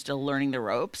place and you're still learning the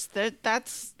ropes,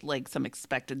 that's like some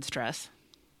expected stress.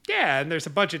 Yeah, and there's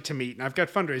a budget to meet, and I've got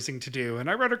fundraising to do, and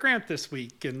I wrote a grant this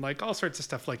week, and like all sorts of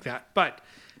stuff like that. But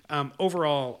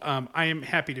overall, I am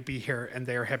happy to be here, and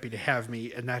they are happy to have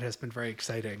me, and that has been very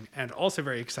exciting. And also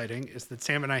very exciting is that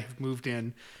Sam and I have moved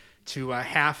in to a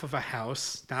half of a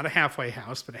house, not a halfway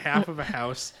house, but a half of a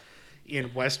house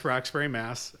in West Roxbury,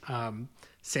 Mass.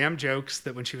 Sam jokes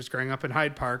that when she was growing up in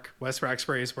Hyde Park, West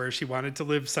Roxbury is where she wanted to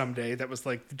live someday. That was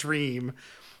like the dream.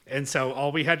 And so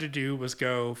all we had to do was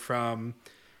go from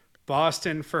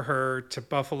Boston for her to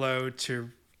Buffalo to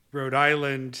Rhode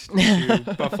Island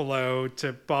to Buffalo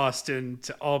to Boston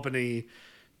to Albany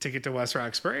to get to West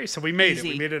Roxbury. So we made it.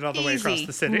 We made it all the way across Easy.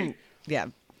 the city. Yeah.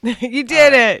 You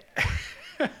did it.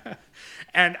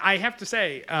 And I have to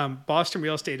say, Boston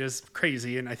real estate is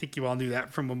crazy. And I think you all knew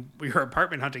that from when we were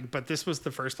apartment hunting. But this was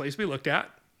the first place we looked at.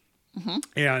 Mm-hmm.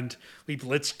 And we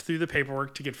blitzed through the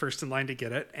paperwork to get first in line to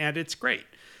get it. And it's great.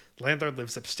 The landlord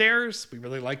lives upstairs. We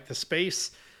really like the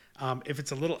space. If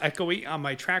it's a little echoey on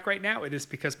my track right now, it is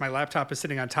because my laptop is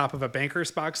sitting on top of a banker's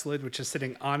box lid, which is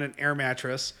sitting on an air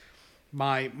mattress.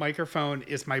 My microphone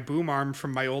is my boom arm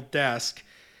from my old desk,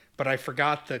 but I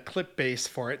forgot the clip base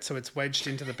for it, so it's wedged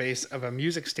into the base of a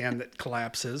music stand that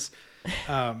collapses.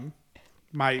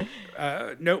 My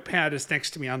notepad is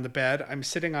next to me on the bed. I'm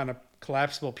sitting on a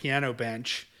collapsible piano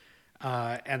bench,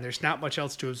 and there's not much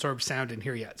else to absorb sound in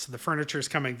here yet. So the furniture is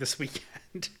coming this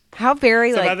weekend. How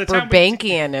very, So by like, the time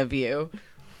Burbankian of you.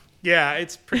 Yeah,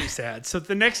 it's pretty sad. So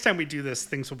the next time we do this,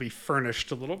 things will be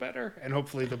furnished a little better, and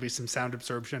hopefully there'll be some sound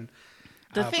absorption.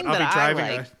 The But thing I'll that be I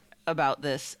driving like about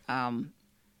this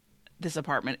this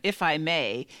apartment, if I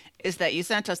may, is that you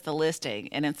sent us the listing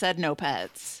and it said no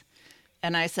pets.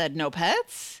 And I said no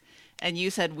pets? And you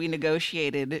said we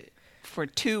negotiated for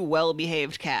 2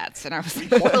 well-behaved cats. And I was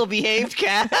like, well-behaved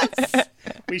cats?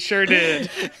 We sure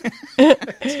did.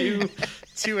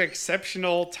 two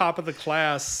exceptional top of the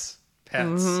class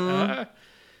pets. Mm-hmm.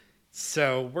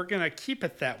 So we're going to keep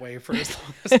it that way for as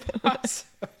long as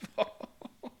possible.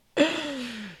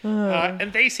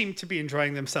 And they seem to be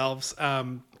enjoying themselves.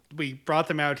 We brought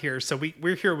them out here. So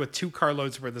we're here with 2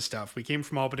 carloads worth of stuff. We came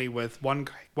from Albany with one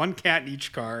cat in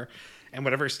each car and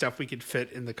whatever stuff we could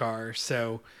fit in the car.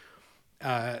 So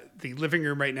the living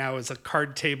room right now is a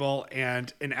card table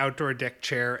and an outdoor deck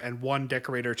chair and 1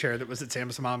 decorator chair that was at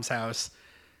Sam's mom's house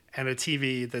and a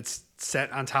TV that's set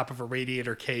on top of a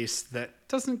radiator case that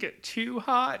doesn't get too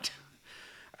hot.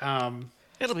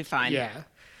 It'll be fine. Yeah.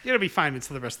 It'll be fine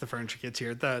until the rest of the furniture gets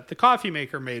here. The coffee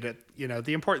maker made it. You know,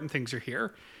 the important things are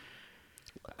here.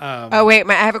 Oh, wait.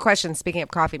 I have a question. Speaking of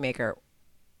coffee maker,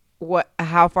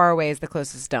 how far away is the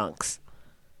closest Dunks?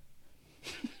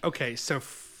 Okay, so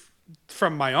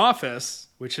from my office,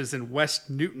 which is in West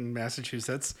Newton,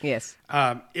 Massachusetts. Yes.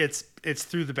 It's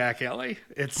through the back alley.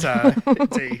 It's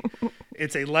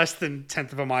It's a less than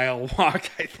 10th of a mile walk,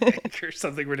 I think, or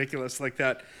something ridiculous like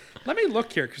that. Let me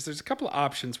look here because there's a couple of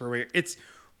options where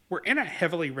we're in a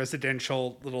heavily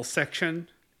residential little section.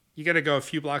 You got to go a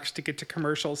few blocks to get to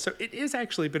commercial, so it is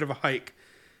actually a bit of a hike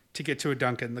to get to a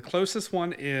Dunkin'. The closest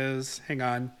one is, hang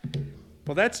on,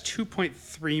 well, that's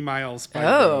 2.3 miles by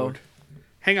road.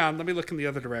 Hang on, let me look in the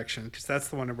other direction because that's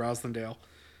the one in Roslindale.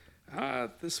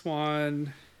 This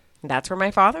one. That's where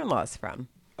my father-in-law's from.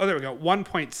 Oh, there we go.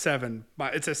 1.7.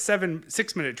 It's a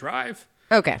 6-minute drive.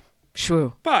 Okay.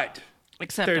 Shoo. But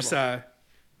Acceptable. there's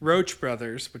Roach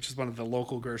Brothers, which is one of the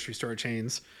local grocery store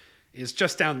chains, is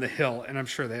just down the hill, and I'm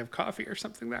sure they have coffee or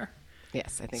something there.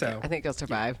 Yes, I think you'll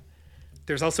survive.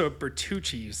 There's also a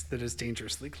Bertucci's that is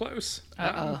dangerously close.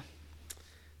 Uh-oh.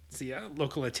 It's the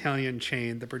local Italian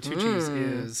chain. The Bertucci's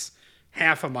is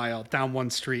half a mile down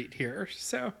one street here.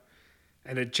 So,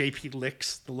 and a JP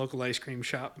Licks, the local ice cream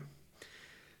shop.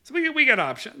 So we got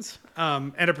options.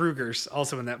 And a Bruegger's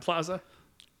also in that plaza.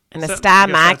 And a So, Star I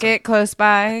guess that's Market close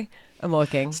by. I'm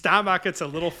looking. Star Market's a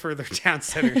little further down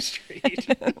Center Street.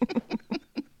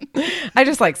 I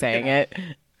just like saying it.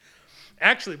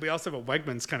 Actually, we also have a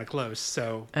Wegmans kind of close.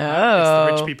 So it's Oh.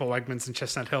 the rich people Wegmans in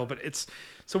Chestnut Hill. But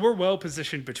so we're well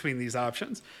positioned between these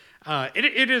options.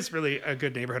 It is really a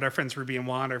good neighborhood. Our friends Ruby and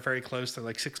Juan are very close. They're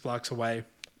like 6 blocks away.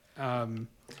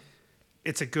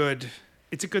 It's a good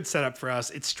setup for us.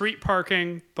 It's street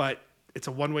parking, but it's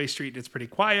a one-way street and it's pretty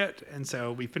quiet. And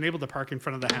so we've been able to park in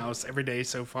front of the house every day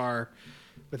so far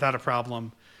without a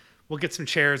problem. We'll get some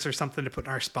chairs or something to put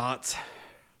in our spots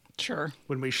Sure.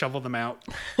 when we shovel them out.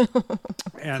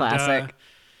 And, Classic.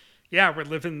 yeah, we're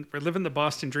living the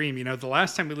Boston dream. You know, the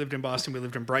last time we lived in Boston, we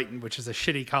lived in Brighton, which is a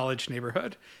shitty college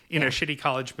neighborhood, in a shitty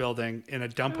college building, in a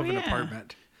dump of an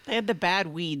apartment. They had the bad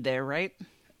weed there, right?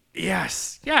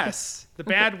 Yes. The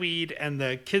bad weed and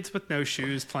the kids with no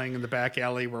shoes playing in the back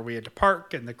alley where we had to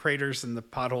park, and the craters and the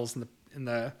potholes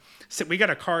so we got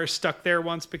a car stuck there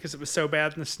once because it was so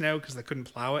bad in the snow because they couldn't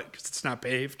plow it because it's not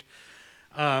paved.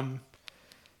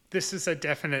 This is a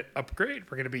definite upgrade.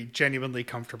 We're going to be genuinely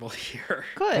comfortable here.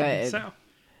 Good. So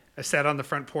I sat on the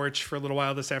front porch for a little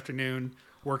while this afternoon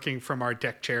working from our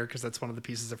deck chair because that's one of the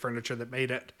pieces of furniture that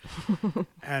made it.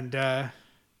 And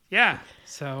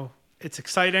so it's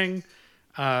exciting.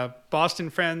 Boston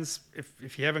friends,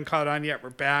 if you haven't caught on yet,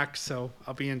 we're back. So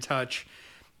I'll be in touch.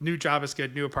 New job is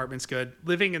good. New apartment's good.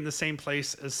 Living in the same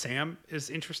place as Sam is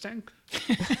interesting.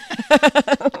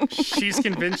 She's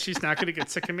convinced she's not going to get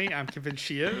sick of me. I'm convinced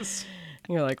she is.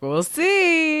 You're like, we'll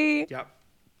see. Yep.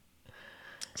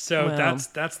 So Well.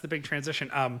 that's the big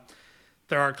transition.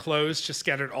 There are clothes just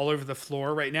scattered all over the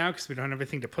floor right now because we don't have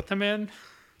anything to put them in.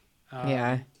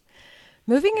 Yeah.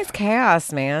 Moving is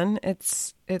chaos, man.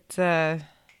 It's just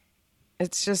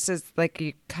as like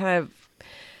you kind of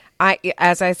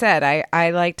as I said,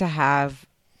 I like to have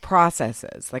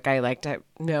processes. Like I like to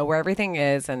know where everything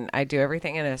is, and I do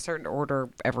everything in a certain order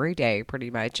every day pretty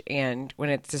much. And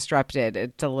when it's disrupted,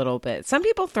 it's a little bit. Some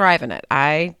people thrive in it.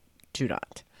 I do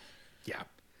not. Yeah.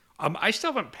 I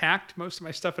still haven't packed most of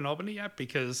my stuff in Albany yet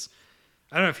because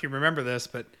I don't know if you remember this,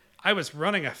 but I was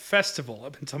running a festival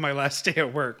up until my last day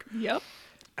at work. Yep.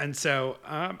 And so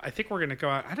I think we're going to go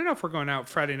out. I don't know if we're going out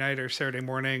Friday night or Saturday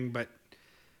morning, but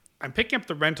I'm picking up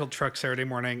the rental truck Saturday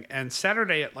morning. And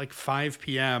Saturday at like 5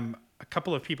 p.m., a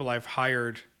couple of people I've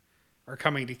hired are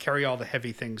coming to carry all the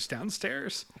heavy things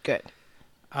downstairs. Good.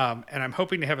 And I'm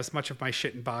hoping to have as much of my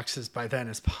shit in boxes by then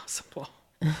as possible.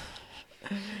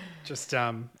 Just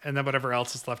and then whatever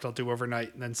else is left I'll do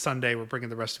overnight, and then Sunday we're bringing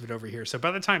the rest of it over here. So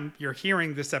by the time you're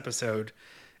hearing this episode,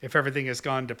 if everything has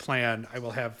gone to plan, I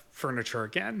will have furniture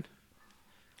again,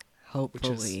 which is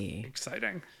Hopefully.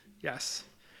 exciting. Yes.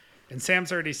 And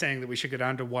Sam's already saying that we should go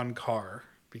down to one car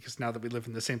because now that we live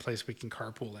in the same place we can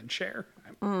carpool and share.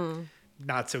 I'm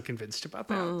not so convinced about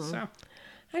that. So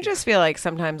I just feel like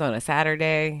sometimes on a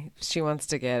Saturday, she wants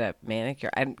to get a manicure.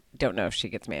 I don't know if she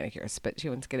gets manicures, but she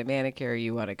wants to get a manicure.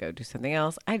 You want to go do something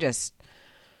else. I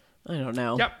don't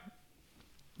know.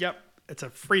 Yep. It's a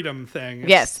freedom thing.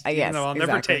 Yes, Even yes, though I'll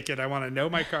never exactly. take it, I want to know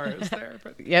my car is there.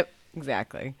 But Yep,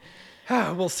 exactly.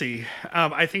 we'll see.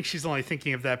 I think she's only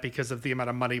thinking of that because of the amount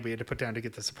of money we had to put down to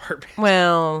get this apartment.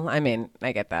 Well, I mean,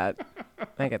 I get that.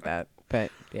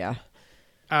 But yeah.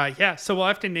 So we'll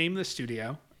have to name the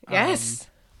studio. Yes.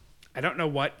 I don't know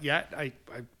what yet. I'm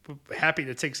happy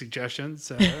to take suggestions.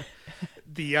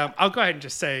 I'll go ahead and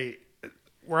just say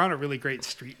we're on a really great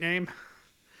street name.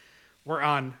 We're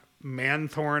on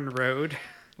Manthorn Road.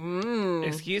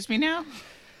 Excuse me now?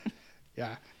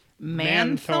 Yeah.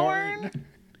 Manthorn?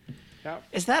 Yep.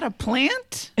 Is that a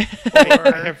plant?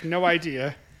 I have no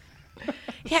idea.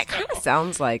 Yeah, it kind of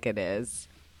sounds like it is.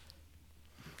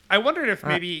 I wondered if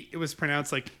maybe it was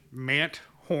pronounced like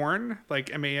Manthorn, like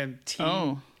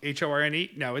Manthorne.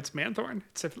 No, it's Manthorn.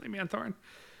 It's definitely Manthorn.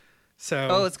 So.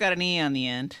 Oh, it's got an E on the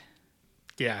end.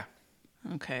 Yeah.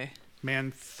 Okay.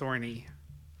 Manthorny.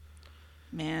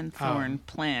 Manthorn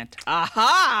plant.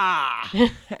 Aha!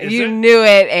 You knew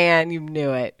it, Anne. You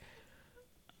knew it.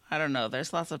 I don't know.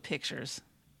 There's lots of pictures.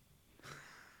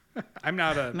 I'm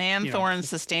not a Manthorn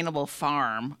Sustainable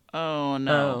Farm. Oh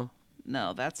no,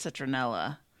 no, that's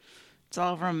citronella. It's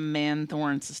all from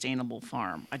Manthorn Sustainable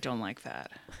Farm. I don't like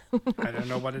that. I don't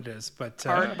know what it is, but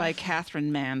Art by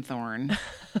Catherine Manthorn.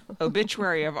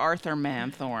 Obituary of Arthur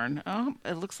Manthorn. Oh,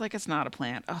 it looks like it's not a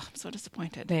plant. Oh, I'm so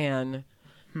disappointed. Man.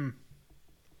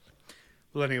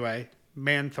 Well, anyway,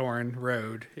 Manthorn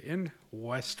Road in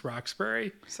West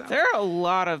Roxbury. So. There are a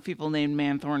lot of people named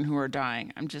Manthorn who are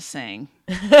dying. I'm just saying.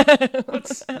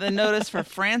 The notice for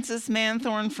Francis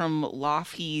Manthorn from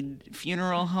Lougheed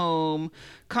Funeral Home.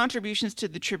 Contributions to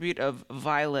the tribute of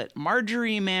Violet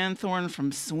Marjorie Manthorn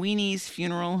from Sweeney's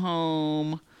Funeral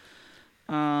Home.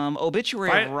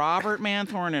 Obituary of Robert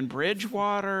Manthorn in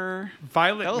Bridgewater.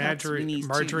 Violet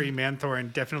Marjorie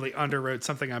Manthorn definitely underwrote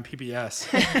something on PBS.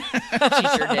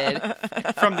 She sure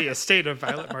did. From the estate of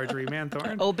Violet Marjorie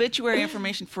Manthorn. Obituary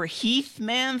information for Heath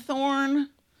Manthorn.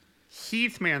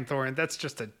 Heath Manthorn, that's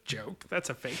just a joke. That's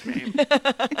a fake name.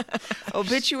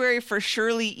 Obituary for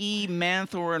Shirley E.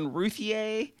 Manthorn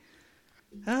Routhier.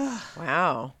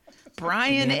 Wow.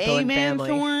 Brian A. Manthorn family.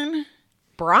 Manthorn.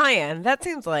 Brian, that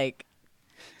seems like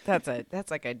that's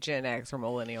like a Gen X or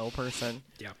millennial person.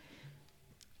 Yeah.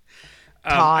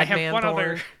 Todd I have Manthorn. one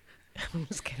other. I'm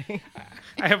just kidding.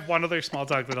 I have one other small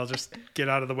talk that I'll just get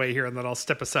out of the way here, and then I'll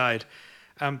step aside.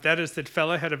 That is that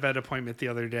fella had a vet appointment the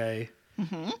other day,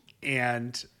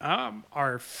 and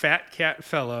our fat cat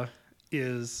fella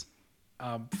is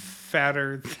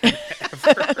fatter than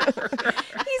ever.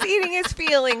 He's eating his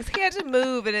feelings. He had to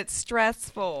move, and it's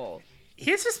stressful.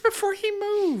 This is before he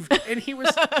moved, and he was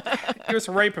it was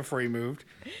right before he moved.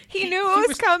 He knew it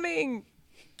was coming.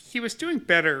 He was doing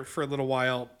better for a little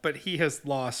while, but he has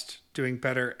lost doing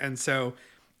better, and so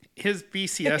his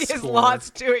BCS He has score.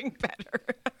 lost doing better.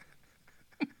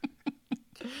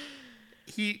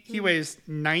 He weighs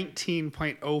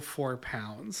 19.04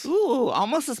 pounds. Ooh,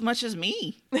 almost as much as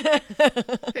me.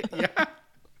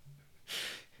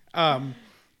 Yeah.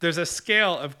 There's a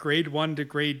scale of grade 1 to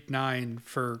grade 9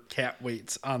 for cat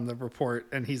weights on the report,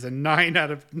 and he's a 9 out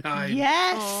of 9.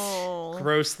 Yes.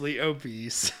 Grossly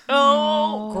obese.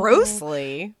 Oh,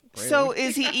 grossly. So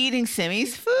is he eating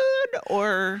Simmy's food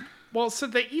or? Well, so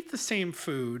they eat the same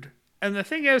food, and the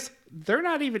thing is, they're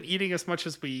not even eating as much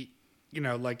as we,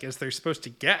 like as they're supposed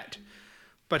to get.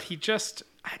 But he just,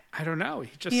 I don't know.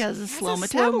 He has a slow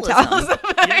metabolism.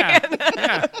 metabolism.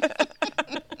 Yeah.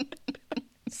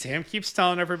 Sam keeps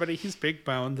telling everybody he's big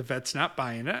bone. The vet's not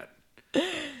buying it.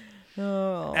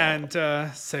 Oh. And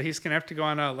so he's going to have to go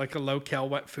on a low-cal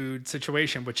wet food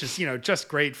situation, which is, just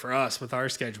great for us with our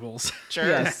schedules. Sure.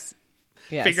 Yes.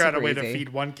 Yeah, Figure out a way super to easy. feed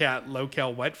one cat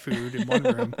low-cal wet food in one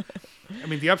room. I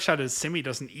mean, the upshot is Simmy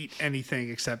doesn't eat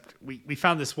anything except we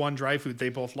found this one dry food they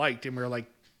both liked, and we were like,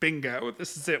 bingo,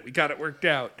 this is it. We got it worked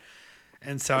out.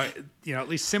 And so, at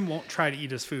least Sim won't try to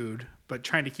eat his food, but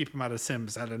trying to keep him out of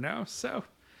Sim's, I don't know. So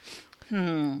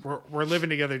we're living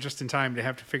together just in time to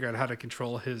have to figure out how to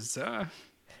control his that.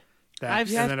 And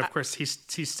then, of course,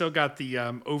 he's still got the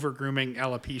over-grooming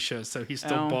alopecia, so he's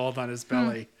still bald on his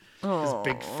belly, his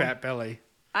big fat belly.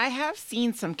 I have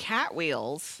seen some cat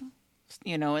wheels,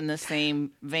 in the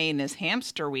same vein as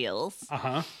hamster wheels.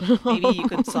 Maybe you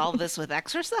could solve this with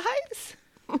exercise?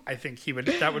 I think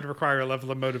that would require a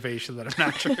level of motivation that I'm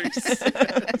not sure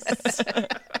exists.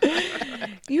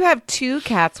 You have two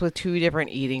cats with two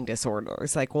different eating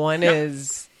disorders. Like one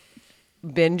is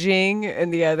binging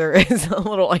and the other is a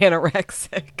little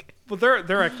anorexic. Well,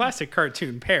 they're a classic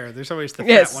cartoon pair. There's always the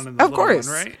Yes, fat one and the of little course.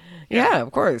 one, right? Yeah,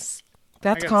 of course.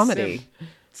 That's I got comedy.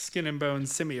 Skin and bone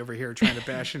Simmy over here trying to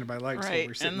bash into my legs while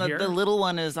we're sitting And here. the little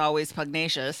one is always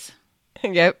pugnacious.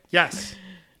 Yep. Yes.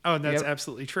 Oh, and that's Yep.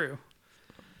 absolutely true.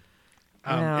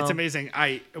 Wow. It's amazing.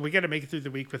 We got to make it through the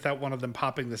week without one of them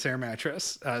popping this air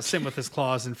mattress. Sim with his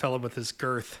claws and Fella with his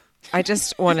girth. I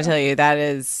just want to tell you that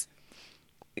is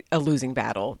a losing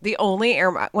battle. The only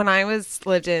when I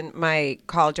lived in my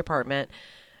college apartment,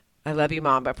 I love you,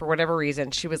 Mom, but for whatever reason,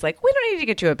 she was like, we don't need to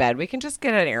get you a bed. We can just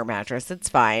get an air mattress. It's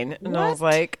fine. And I was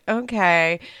like,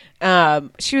 okay.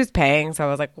 She was paying, so I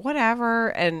was like, whatever.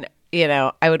 And,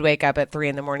 I would wake up at 3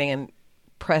 a.m. and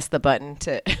press the button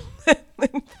to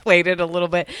inflate it a little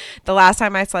bit. The last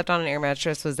time I slept on an air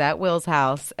mattress was at Will's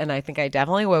house, and I think I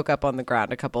definitely woke up on the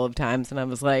ground a couple of times, and I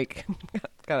was like,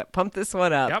 Gotta pump this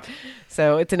one up. Yep.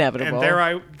 So it's inevitable.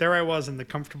 And there I was in the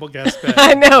comfortable guest bed.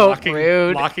 I know, locking,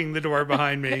 rude. locking the door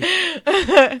behind me.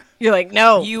 You're like,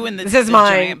 no, You and this is the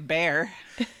mine. giant bear.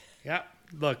 Yeah.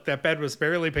 Look, that bed was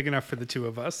barely big enough for the two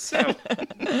of us. So.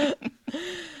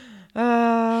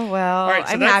 Well, All right,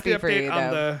 so I'm that's happy the for update you,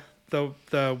 on though.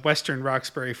 the Western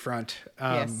Roxbury front.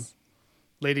 Yes.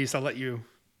 Ladies, I'll let you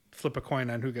flip a coin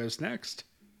on who goes next.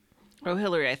 Oh,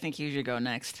 Hillary, I think you should go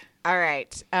next. All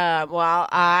right. Well,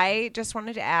 I just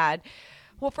wanted to add,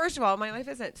 well, first of all, my life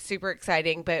isn't super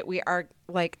exciting, but we are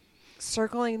like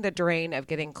circling the drain of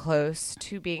getting close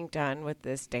to being done with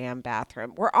this damn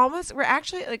bathroom. We're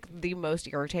actually like the most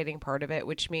irritating part of it,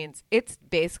 which means it's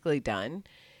basically done.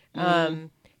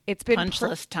 It's been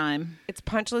Punchless time. It's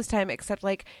punchless time, except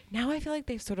like now I feel like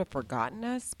they've sort of forgotten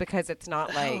us because it's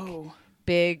not like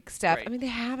big stuff. Right. I mean, they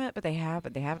haven't, but they have,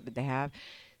 but they haven't, but they have.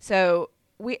 So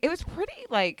it was pretty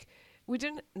like we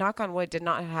didn't, knock on wood, did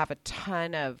not have a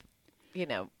ton of,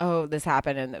 oh, this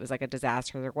happened and it was like a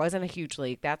disaster. There wasn't a huge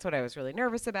leak. That's what I was really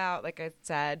nervous about. Like I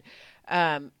said,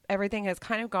 everything has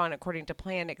kind of gone according to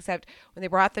plan, except when they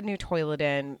brought the new toilet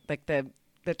in, like the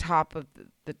top of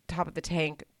the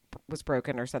tank was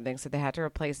broken or something, so they had to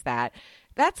replace that.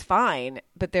 That's fine,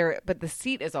 but the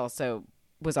seat was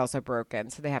also broken,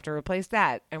 so they have to replace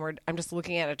that. And I'm just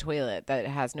looking at a toilet that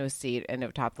has no seat and no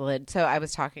top of the lid. So I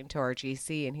was talking to our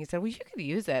GC, and he said, "Well, you could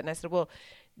use it." And I said, "Well,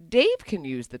 Dave can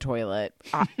use the toilet.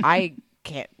 I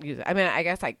can't use it. I mean, I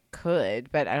guess I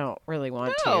could, but I don't really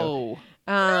want to."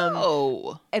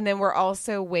 No. And then we're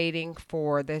also waiting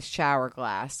for this shower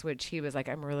glass, which he was like,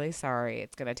 "I'm really sorry.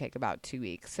 It's going to take about 2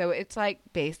 weeks." So it's like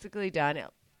basically done.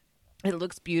 It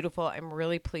looks beautiful. I'm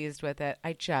really pleased with it.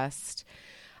 I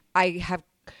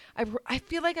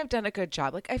feel like I've done a good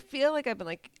job. Like I feel like I've been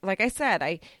like I said,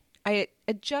 I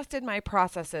adjusted my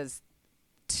processes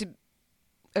to,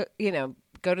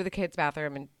 go to the kids'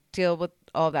 bathroom and deal with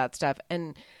all that stuff.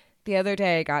 And the other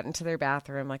day I got into their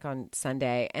bathroom like on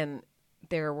Sunday, and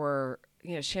there were,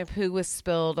 shampoo was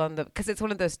spilled on because it's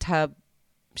one of those tub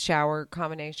shower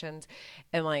combinations,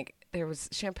 and like there was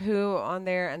shampoo on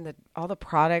there, and all the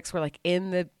products were like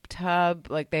in the tub,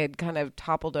 like they had kind of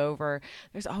toppled over.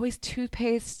 There's always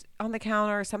toothpaste on the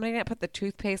counter. Somebody didn't put the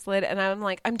toothpaste lid, and I'm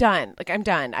like, I'm done. Like I'm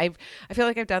done. I feel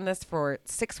like I've done this for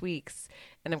 6 weeks,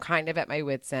 and I'm kind of at my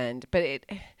wit's end. But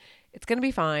it's gonna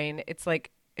be fine. It's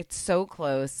like it's so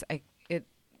close.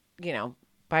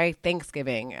 By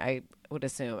Thanksgiving, I would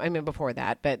assume. I mean, before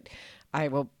that, but I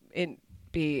will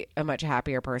be a much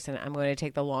happier person. I'm going to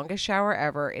take the longest shower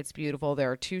ever. It's beautiful.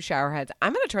 There are 2 shower heads.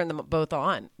 I'm going to turn them both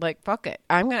on. Like, fuck it.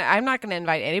 I'm not going to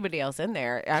invite anybody else in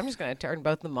there. I'm just going to turn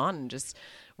both of them on and just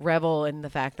revel in the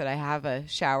fact that I have a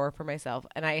shower for myself.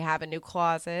 And I have a new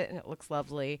closet, and it looks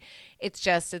lovely.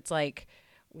 It's like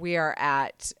we are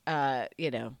at, the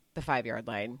 5-yard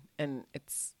line, and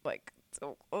it's like,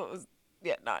 so close,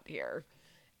 yet not here.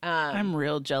 I'm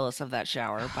real jealous of that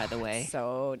shower, by the way.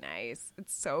 So nice.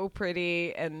 It's so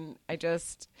pretty. And I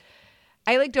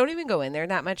don't even go in there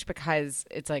that much because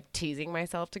it's like teasing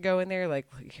myself to go in there. Like,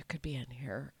 you could be in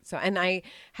here. So, and I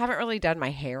haven't really done my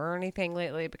hair or anything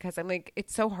lately because I'm like,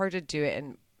 it's so hard to do it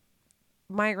in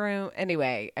my room.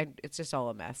 Anyway, it's just all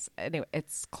a mess. Anyway,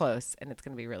 it's close, and it's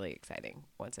going to be really exciting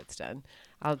once it's done.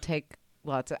 I'll take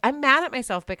I'm mad at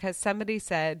myself because somebody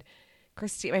said,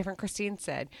 my friend Christine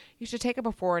said, you should take a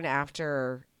before and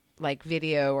after like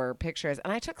video or pictures.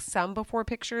 And I took some before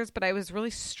pictures, but I was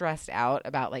really stressed out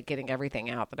about like getting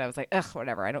everything out that I was like, ugh,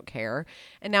 whatever, I don't care.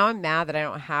 And now I'm mad that I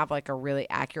don't have like a really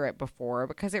accurate before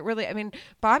because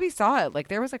Bobby saw it. Like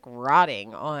there was like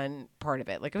rotting on part of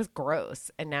it. Like it was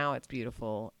gross. And now it's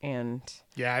beautiful. And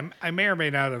yeah, I may or may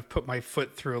not have put my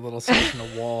foot through a little section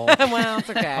of wall. Well, it's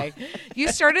okay. You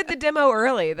started the demo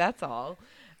early. That's all.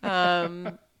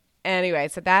 Anyway,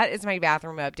 so that is my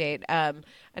bathroom update.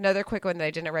 Another quick one that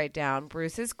I didn't write down.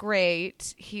 Bruce is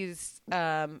great. He's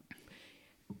okay,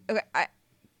 I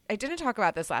didn't talk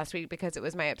about this last week because it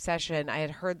was my obsession. I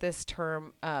had heard this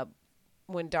term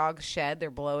when dogs shed, they're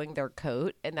blowing their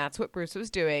coat, and that's what Bruce was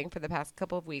doing for the past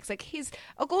couple of weeks. Like he's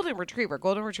a golden retriever.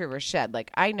 Golden retrievers shed. Like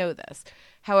I know this.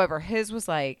 However, his was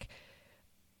like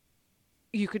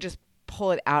you could just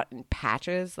pull it out in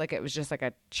patches. Like it was just like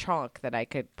a chunk that I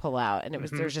could pull out, and it was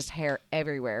there's just hair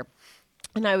everywhere.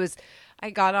 And I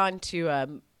got on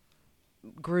to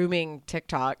grooming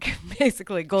TikTok,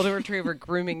 basically golden retriever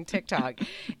grooming TikTok,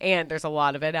 and there's a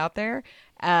lot of it out there.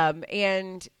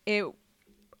 And it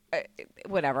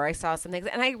whatever, I saw some things,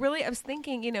 and I was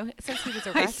thinking, since he was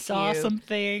a rescue, I saw some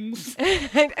things.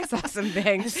 I saw some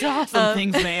things. I saw some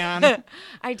things, man.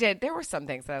 I did. There were some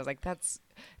things that I was like,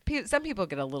 some people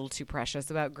get a little too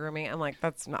precious about grooming. I'm like,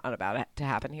 that's not about to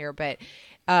happen here. But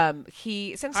I've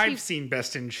seen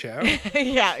Best in Show.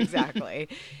 Yeah, exactly.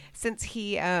 Since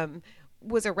he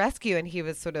was a rescue and he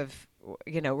was sort of,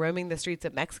 roaming the streets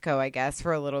of Mexico, I guess,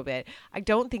 for a little bit. I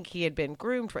don't think he had been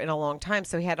groomed in a long time,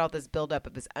 so he had all this buildup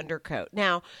of his undercoat.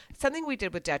 Now, something we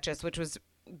did with Duchess, which was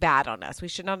bad on us, we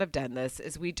should not have done this,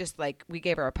 is we just we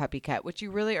gave her a puppy cut, which you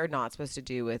really are not supposed to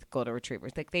do with golden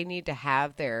retrievers. Like they need to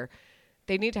have their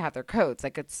coats.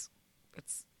 Like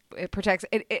it protects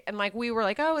it, and like we were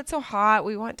like, oh, it's so hot,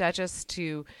 we want Duchess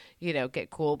to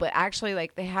get cool, but actually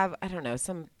like they have, I don't know,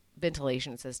 some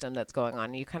ventilation system that's going on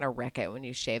and you kind of wreck it when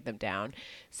you shave them down.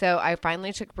 So I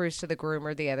finally took Bruce to the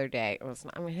groomer the other day.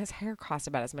 His hair cost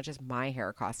about as much as my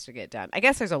hair costs to get done. I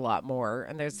guess there's a lot more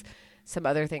and there's some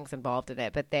other things involved in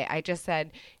it, but I just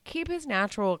said keep his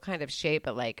natural kind of shape,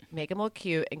 but like make him look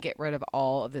cute and get rid of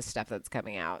all of this stuff that's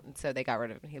coming out. And so they got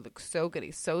rid of him. He looks so good.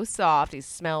 He's so soft. He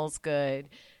smells good.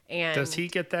 And does he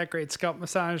get that great scalp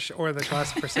massage or the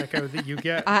glass of prosecco that you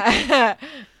get?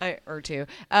 Or two.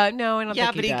 No, I don't think he does.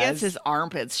 Yeah, but he gets his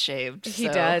armpits shaved. He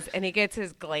does, and he gets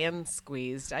his glands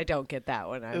squeezed. I don't get that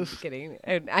one. I'm kidding.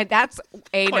 And that's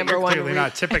number one. Clearly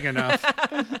not tipping enough.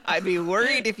 I'd be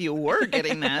worried if you were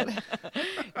getting that.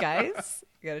 Guys,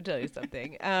 I gotta tell you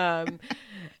something.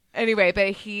 Anyway,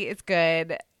 but he is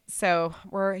good. So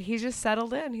he's just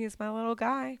settled in. He's my little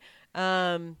guy.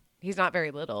 He's not very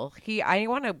little. I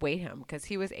want to weigh him because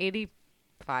he was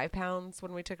 85 pounds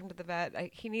when we took him to the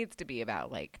vet. He needs to be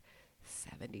about like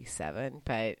 77,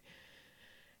 but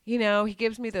he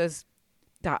gives me those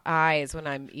eyes when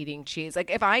I'm eating cheese.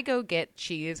 Like if I go get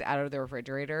cheese out of the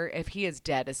refrigerator, if he is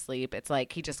dead asleep, it's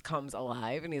like he just comes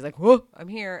alive and he's like, whoa, I'm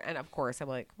here. And of course I'm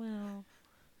like, well,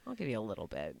 I'll give you a little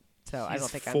bit. So I don't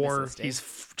think I'm resisting.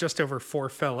 He's just over 4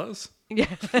 fellows. Yeah,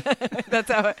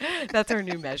 that's our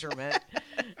new measurement.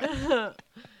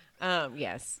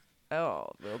 Yes.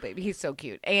 Oh, little baby, he's so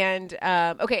cute. And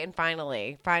okay, and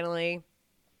finally,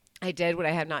 I did what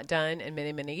I have not done in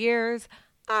many, many years.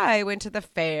 I went to the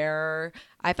fair.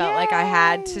 I felt like I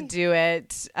had to do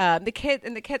it. The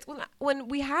kids. When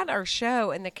we had our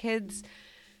show, and the kids.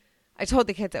 I told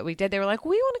the kids that we did. They were like,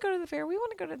 we want to go to the fair. We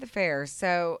want to go to the fair.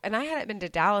 So, and I hadn't been to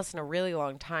Dallas in a really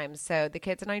long time. So the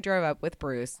kids and I drove up with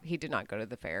Bruce. He did not go to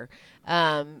the fair.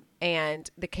 And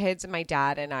the kids and my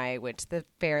dad and I went to the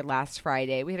fair last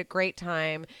Friday. We had a great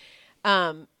time.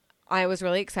 I was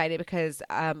really excited because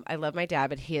I love my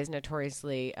dad, but he is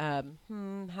notoriously, how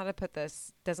to put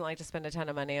this, doesn't like to spend a ton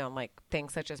of money on like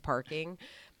things such as parking.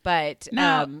 But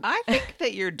I think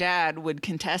that your dad would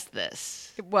contest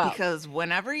this. Well, because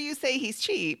whenever you say he's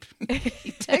cheap,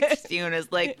 he texts you and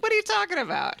is like, "What are you talking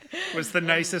about?" It was the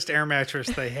nicest air mattress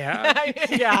they had.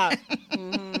 Yeah.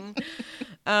 Mm-hmm.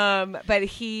 But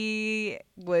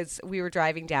we were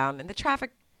driving down, and the traffic.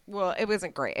 Well, it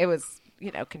wasn't great. It was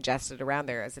congested around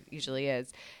there as it usually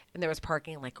is, and there was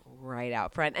parking like right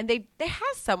out front. And they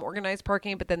have some organized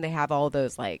parking, but then they have all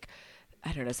those like.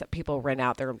 I don't know, some people rent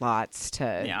out their lots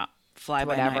to fly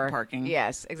by night parking.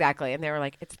 Yes, exactly. And they were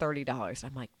like, it's $30.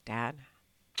 I'm like, Dad,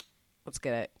 let's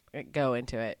go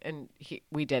into it. And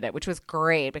we did it, which was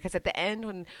great because at the end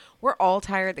when we're all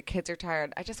tired, the kids are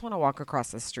tired, I just want to walk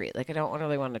across the street. Like I don't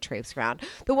really want to traipse around.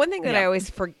 The one thing that I always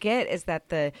forget is that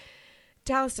the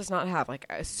Dallas does not have like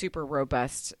a super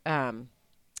robust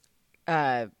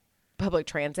public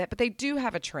transit, but they do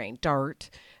have a train,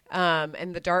 DART.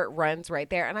 And the DART runs right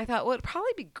there. And I thought, well, it'd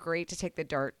probably be great to take the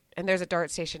DART. And there's a DART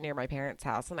station near my parents'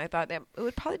 house. And I thought that it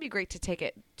would probably be great to take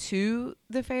it to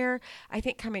the fair. I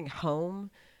think coming home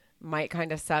might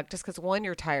kind of suck just because, one,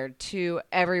 you're tired. Two,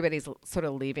 everybody's sort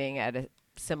of leaving at a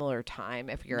similar time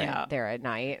if you're there at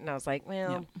night. And I was like,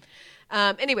 well...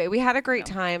 Anyway, we had a great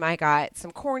time. I got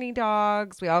some corny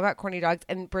dogs. We all got corny dogs.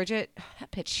 And Bridget,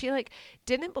 that bitch, she like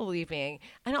didn't believe me.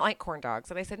 I don't like corn dogs.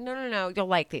 And I said, no, you'll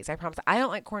like these. I promise. I don't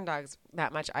like corn dogs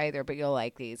that much either, but you'll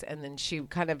like these. And then she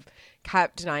kind of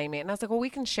kept denying me. And I was like, well, we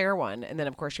can share one. And then,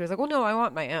 of course, she was like, well, no, I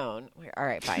want my own. Like, all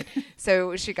right, fine.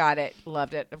 So she got it.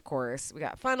 Loved it, of course. We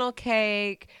got funnel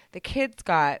cake. The kids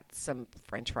got some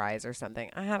French fries or something.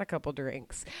 I had a couple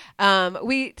drinks.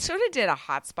 We sort of did a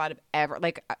hotspot of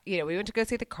we went to go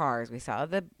see the cars. We saw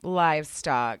the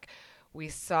livestock. We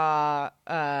saw,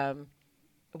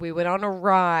 we went on a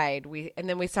ride. We did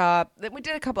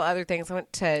a couple other things. I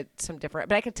went to some different,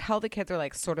 but I could tell the kids were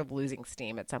like sort of losing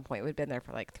steam at some point. We'd been there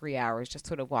for like 3 hours, just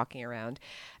sort of walking around.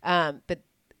 But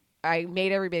I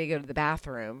made everybody go to the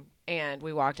bathroom and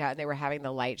we walked out and they were having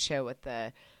the light show with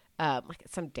the, like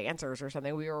some dancers or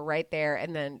something. We were right there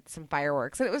and then some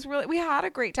fireworks. And it was we had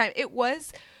a great time. It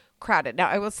was crowded. Now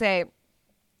I will say,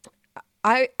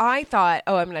 I thought,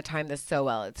 oh, I'm going to time this so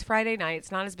well. It's Friday night.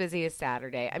 It's not as busy as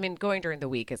Saturday. I mean, going during the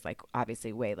week is like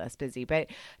obviously way less busy, but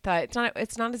thought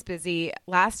it's not as busy.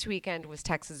 Last weekend was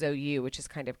Texas OU, which is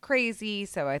kind of crazy.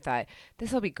 So I thought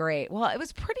this will be great. Well, it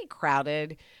was pretty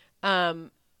crowded. And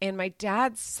my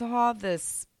dad saw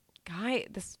this guy,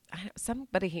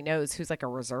 somebody he knows who's like a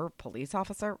reserve police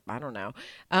officer. I don't know.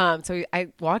 So I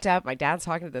walked up. My dad's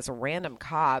talking to this random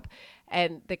cop,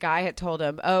 and the guy had told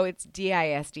him, "Oh, it's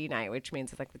DISD night," which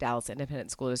means it's like the Dallas Independent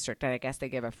School District, and I guess they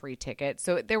give a free ticket.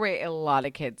 So there were a lot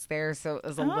of kids there, so it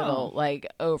was a little like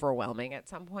overwhelming at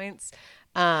some points.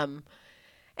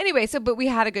 Anyway, but we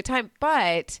had a good time.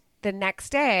 But the next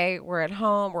day, we're at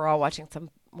home. We're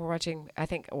watching, I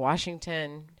think,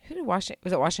 Washington. Was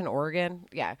it Washington, Oregon?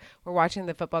 Yeah. We're watching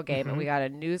the football game, and we got a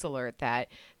news alert that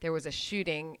there was a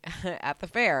shooting at the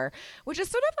fair, which is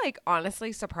sort of like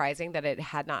honestly surprising that it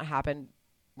had not happened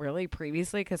really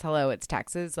previously because, hello, it's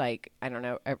Texas. Like, I don't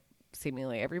know,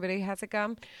 seemingly everybody has a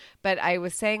gun. But I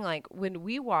was saying, like, when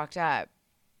we walked up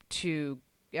to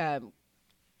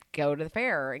go to the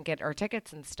fair and get our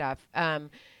tickets and stuff,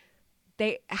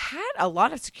 they had a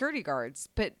lot of security guards,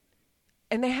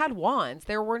 and they had wands.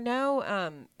 There were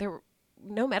no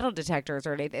metal detectors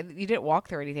or anything. You didn't walk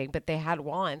through anything, but they had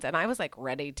wands. And I was like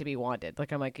ready to be wanded.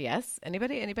 Like, I'm like, yes,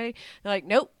 anybody? They're like,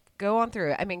 nope, go on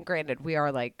through. I mean, granted, we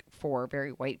are like 4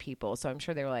 very white people. So I'm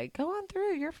sure they were like, go on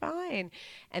through, you're fine.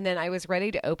 And then I was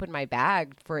ready to open my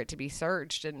bag for it to be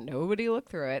searched, and nobody looked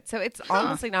through it. So it's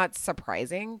honestly not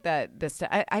surprising that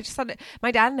I just thought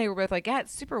my dad and they were both like, yeah,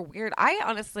 it's super weird. I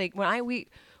honestly,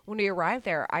 when we arrived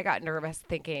there, I got nervous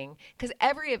thinking, because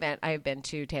every event I've been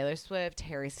to, Taylor Swift,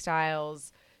 Harry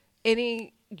Styles,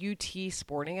 any UT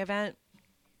sporting event,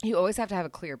 you always have to have a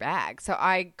clear bag. So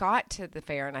I got to the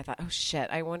fair and I thought, oh shit,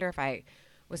 I wonder if I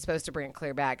was supposed to bring a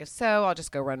clear bag. If so, I'll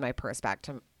just go run my purse back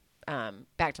to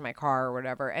my car or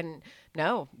whatever. And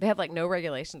no, they had like no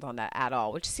regulations on that at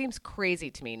all, which seems crazy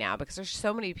to me now because there's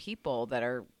so many people that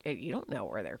you don't know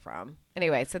where they're from.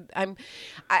 Anyway, so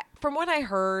from what I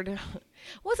heard, it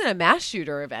wasn't a mass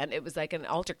shooter event. It was like an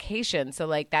altercation. So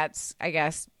like that's, I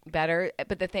guess, better.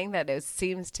 But the thing that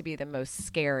seems to be the most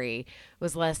scary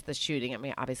was less the shooting. I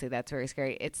mean, obviously that's very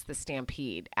scary. It's the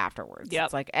stampede afterwards. Yep.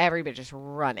 It's like everybody just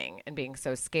running and being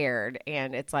so scared.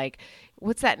 And it's like,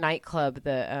 what's that nightclub?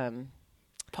 The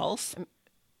Pulse?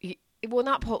 Well,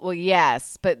 not well,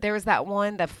 yes, but there was that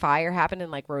one. The fire happened in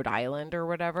like Rhode Island or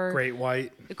whatever. Great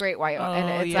White. The Great White,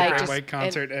 and it's like Great White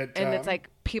concert and it's like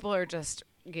people are just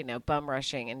bum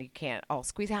rushing, and you can't all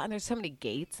squeeze out. And there's so many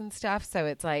gates and stuff, so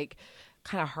it's like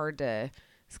kind of hard to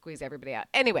squeeze everybody out.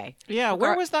 Anyway, yeah.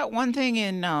 Where was that one thing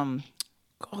in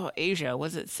Asia?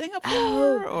 Was it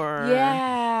Singapore or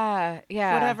yeah,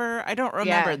 whatever? I don't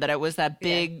remember that it was that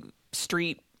big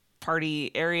street party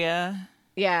area.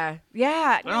 Yeah.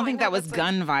 I don't think that was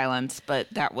gun violence, but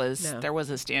there was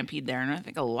a stampede there, and I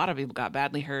think a lot of people got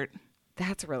badly hurt.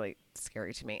 That's really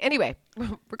scary to me. Anyway,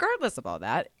 regardless of all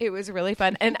that, it was really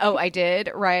fun. And I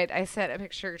did ride. I sent a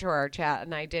picture to our chat,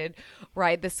 and I did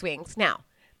ride the swings. Now,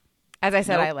 as I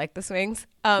said, I like the swings.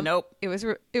 Nope. It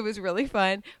was really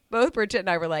fun. Both Bridget and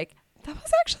I were like, that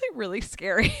was actually really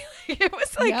scary. It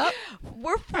was like,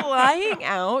 we're flying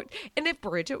out. And if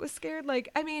Bridget was scared, like,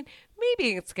 I mean, me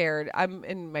being scared, I'm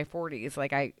in my 40s.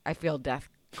 Like, I feel death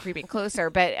creeping closer.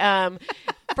 But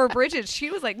for Bridget, she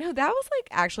was like, no, that was like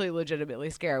actually legitimately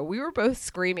scary. We were both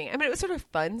screaming. I mean, it was sort of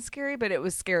fun scary, but it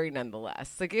was scary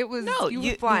nonetheless. Like, it was, you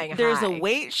were flying there's high. a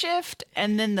weight shift,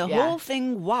 and then the whole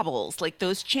thing wobbles. Like,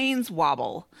 those chains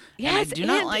wobble. Yes, and I do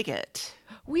not like it.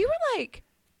 We were like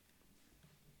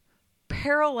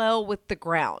parallel with the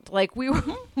ground. Like we were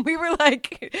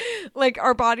like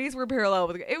our bodies were parallel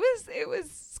with it was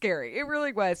scary. It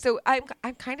really was. So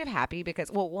I'm kind of happy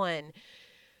because, well, one,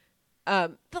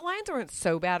 the lines weren't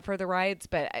so bad for the rides,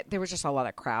 but there was just a lot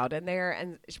of crowd in there.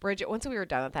 And Bridget, once we were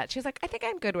done with that, she was like, I think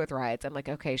I'm good with rides. I'm like,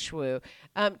 okay, shwoo.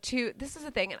 Two, this is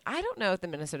the thing, and I don't know if the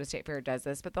Minnesota State Fair does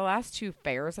this, but the last 2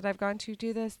 fairs that I've gone to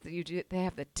do this. They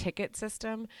have the ticket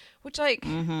system, which like.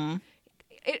 Mm-hmm.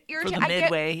 For the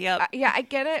midway, yeah, I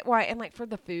get it. Why? And like for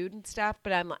the food and stuff,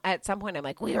 but at some point I'm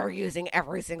like, we are using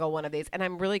every single one of these, and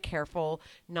I'm really careful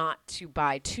not to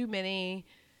buy too many.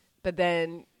 But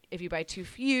then if you buy too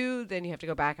few, then you have to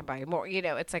go back and buy more.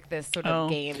 It's like this sort of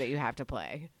game that you have to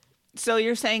play. So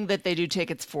you're saying that they do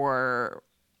tickets for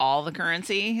all the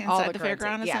currency inside the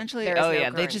fairground, essentially?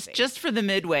 No they just for the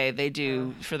midway they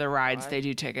do for the rides they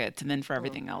do tickets, and then for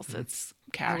everything else it's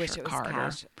cash or card.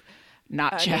 Or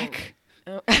not check.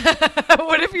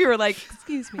 What if you were like,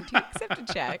 excuse me, do you accept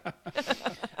a check?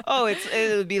 Oh,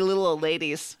 it would be little old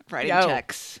ladies writing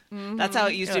checks. That's how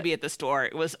it used to be at the store.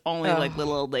 It was only like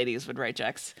little old ladies would write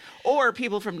checks, or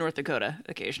people from North Dakota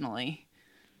occasionally.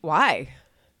 Why?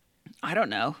 I don't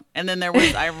know. And then there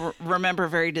was, remember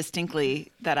very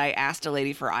distinctly that I asked a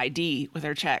lady for ID with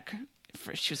her check.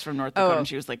 She was from North Dakota, and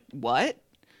she was like, "What?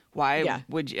 Why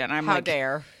would you?" And I'm How like,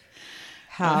 dare?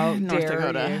 How North dare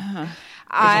Dakota? you?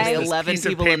 I This 11 piece of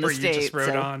people in the paper you just state.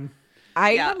 wrote So. on.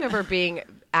 I remember being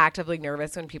actively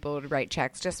nervous when people would write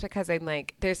checks, just because I'm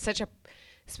like, there's such a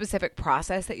specific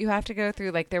process that you have to go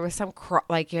through. Like there was some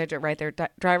like you had to write their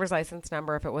driver's license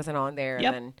number if it wasn't on there, and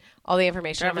then all the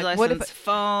information. Driver's like, license, what if,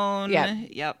 phone. Yeah.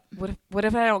 Yep. What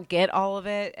if I don't get all of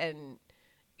it? And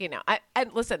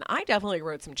and listen, I definitely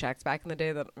wrote some checks back in the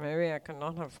day that maybe I could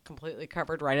not have completely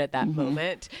covered right at that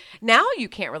moment. Now you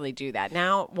can't really do that.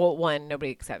 Now, well, one,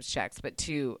 nobody accepts checks, but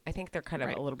two, I think they're kind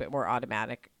of a little bit more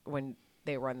automatic when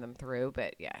they run them through.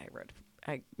 But yeah,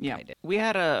 I did. We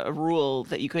had a rule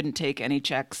that you couldn't take any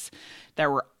checks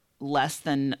that were less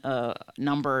than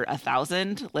number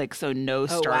 1,000, like so no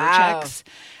starter checks.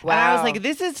 Wow. And I was like,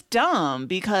 this is dumb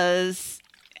because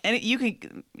you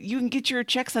can get your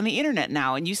checks on the internet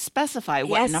now, and you specify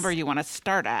what number you want to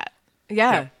start at.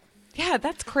 Yeah,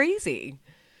 that's crazy.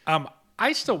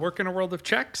 I still work in a world of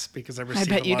checks because I receive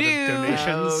bet a you lot do. of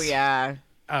donations. Oh yeah.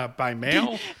 By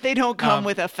mail. They don't come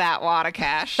with a fat wad of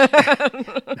cash.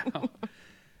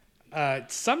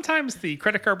 Sometimes the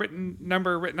credit card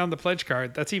number written on the pledge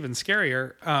card, that's even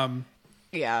scarier.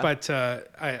 But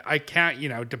I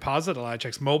can't, deposit a lot of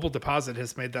checks. Mobile deposit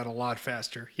has made that a lot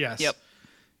faster. Yes. Yep.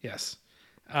 Yes.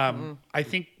 I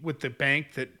think with the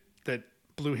bank that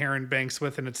Blue Heron banks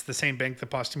with, and it's the same bank that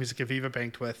Boston Music Aviva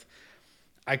banked with,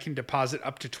 I can deposit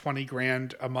up to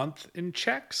 $20,000 a month in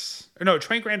checks. Or no,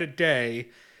 $20,000 a day.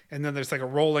 And then there's like a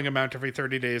rolling amount every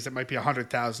 30 days. It might be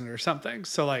 100,000 or something.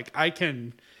 So like I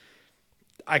can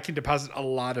deposit a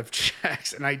lot of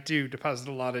checks, and I do deposit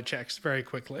a lot of checks very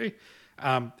quickly.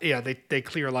 They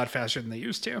clear a lot faster than they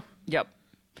used to. Yep.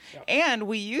 And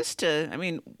we used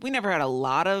to, we never had a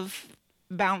lot of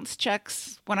bounce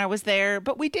checks when I was there,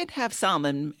 but we did have some.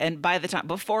 And by the time,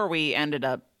 before we ended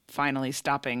up finally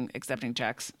stopping accepting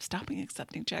checks,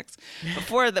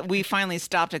 before that we finally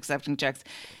stopped accepting checks,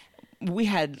 we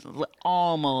had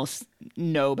almost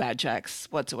no bad checks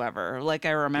whatsoever. Like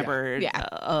I remember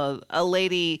a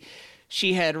lady,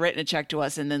 she had written a check to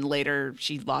us, and then later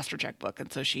she lost her checkbook,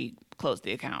 and so she closed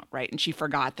the account, right? And she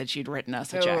forgot that she'd written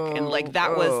us a check. And like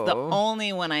that was the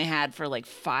only one I had for like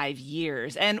 5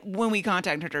 years. And when we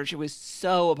contacted her, she was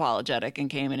so apologetic and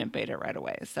came in and paid it right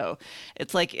away. So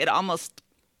it's like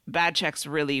bad checks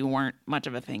really weren't much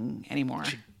of a thing anymore.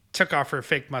 She took off her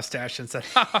fake mustache and said,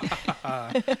 ha, ha, ha,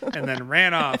 ha, and then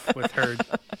ran off with her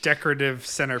decorative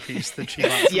centerpiece that she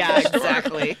bought. Yeah,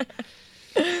 exactly.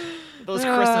 Those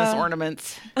Christmas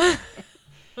ornaments.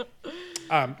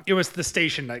 It was the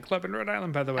Station nightclub in Rhode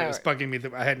Island, by the way. It was bugging me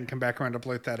that I hadn't come back around to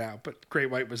blurt that out. But Great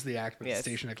White was the act with the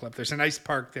Station nightclub. There's a nice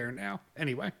park there now.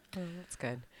 Anyway. Oh, that's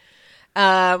good.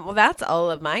 Well, that's all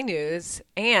of my news.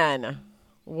 Anne,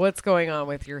 what's going on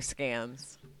with your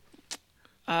scams?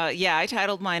 I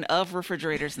titled mine "Of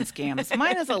Refrigerators and Scams."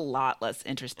 Mine is a lot less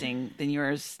interesting than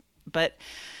yours, but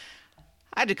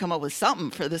I had to come up with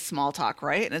something for this small talk,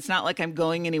 right? And it's not like I'm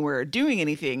going anywhere or doing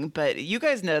anything, but you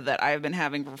guys know that I've been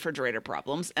having refrigerator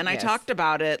problems. And I talked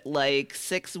about it like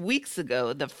 6 weeks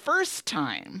ago, the first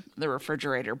time the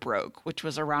refrigerator broke, which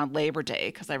was around Labor Day,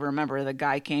 because I remember the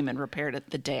guy came and repaired it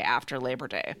the day after Labor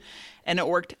Day. And it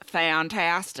worked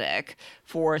fantastic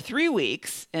for 3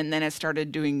 weeks. And then it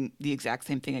started doing the exact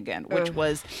same thing again, which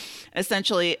was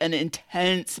essentially an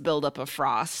intense buildup of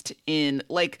frost in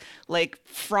like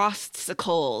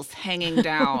frosticles hanging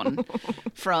down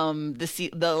from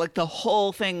the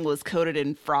whole thing was coated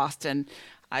in frost. And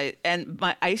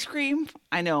my ice cream,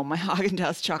 I know my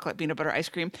Haagen-Dazs chocolate peanut butter ice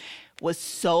cream was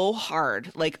so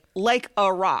hard, like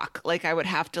a rock. Like I would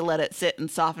have to let it sit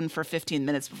and soften for 15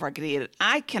 minutes before I could eat it.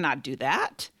 I cannot do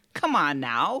that. Come on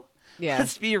now. Yeah.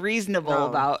 Let's be reasonable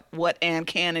about what Anne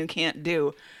can and can't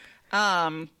do.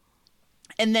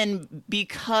 And then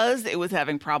because it was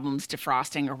having problems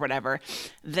defrosting or whatever,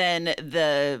 then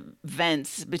the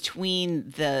vents between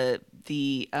the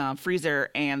freezer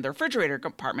and the refrigerator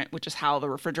compartment, which is how the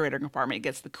refrigerator compartment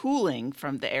gets the cooling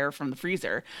from the air from the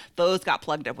freezer, those got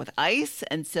plugged up with ice.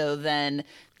 And so then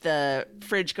the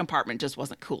fridge compartment just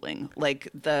wasn't cooling. Like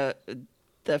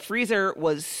the freezer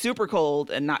was super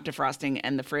cold and not defrosting,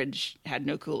 and the fridge had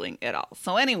no cooling at all.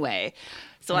 So anyway,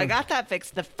 I got that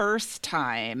fixed the first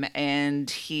time, and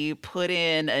he put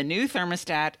in a new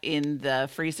thermostat in the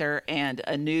freezer and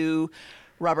a new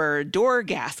rubber door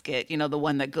gasket, the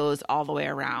one that goes all the way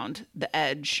around the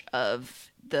edge of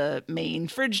the main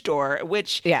fridge door,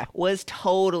 which was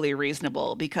totally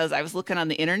reasonable, because I was looking on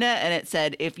the internet and it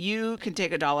said if you can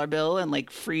take a dollar bill and like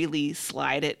freely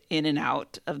slide it in and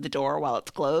out of the door while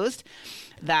it's closed,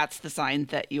 that's the sign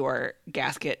that your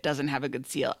gasket doesn't have a good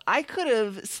seal. I could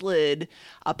have slid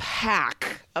a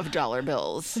pack of dollar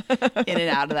bills in and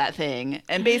out of that thing,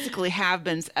 and basically have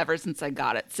been ever since I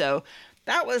got it. So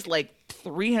that was like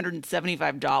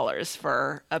 $375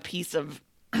 for a piece of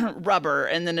rubber,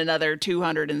 and then another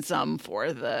 200 and some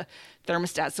for the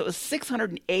thermostat. So it was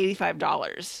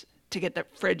 $685 to get the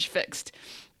fridge fixed.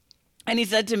 And he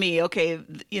said to me, okay,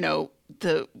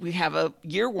 we have a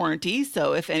year warranty,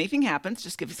 so if anything happens,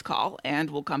 just give us a call and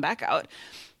we'll come back out.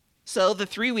 So the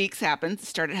 3 weeks happened,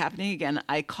 started happening again.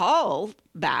 I call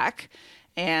back,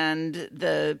 and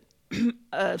the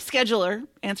scheduler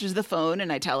answers the phone,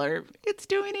 and I tell her it's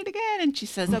doing it again, and she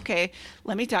says, okay,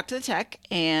 let me talk to the tech,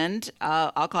 and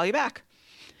I'll call you back.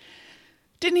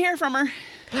 Didn't hear from her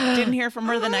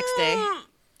the next day.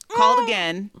 Called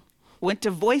again, went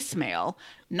to voicemail,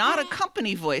 not a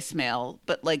company voicemail,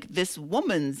 but like this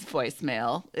woman's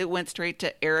voicemail. It went straight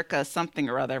to Erica something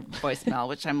or other voicemail,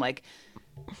 which I'm like,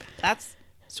 that's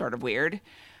sort of weird.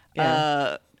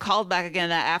 Called back again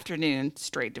that afternoon,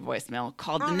 straight to voicemail.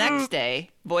 Called the next day,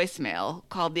 voicemail.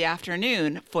 Called the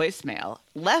afternoon, voicemail.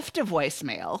 Left a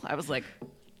voicemail. I was like,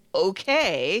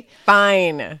 okay.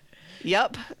 Fine.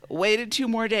 Yep. Waited 2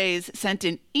 more days, sent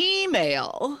an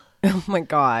email. Oh my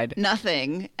God.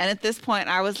 Nothing. And at this point,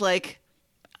 I was like,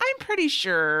 I'm pretty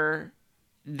sure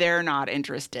they're not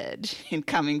interested in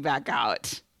coming back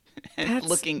out and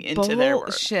looking into their work.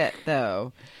 Bullshit,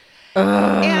 though.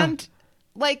 And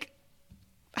like,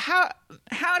 how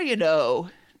do you know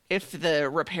if the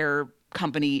repair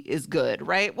company is good,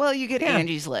 right? Well, you get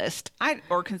Angie's List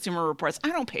or Consumer Reports. I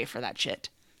don't pay for that shit.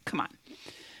 Come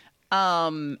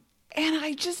on. And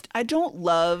I don't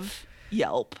love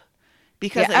Yelp,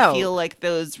 because I feel like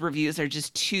those reviews are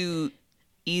just too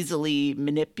easily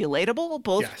manipulatable,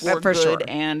 both for good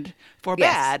and for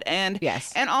bad. And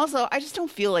and also, I just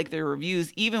don't feel like their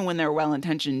reviews, even when they're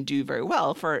well-intentioned, do very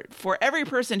well. For every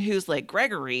person who's like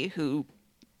Gregory, who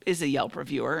is a Yelp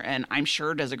reviewer and I'm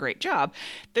sure does a great job,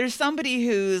 there's somebody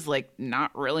who's like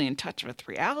not really in touch with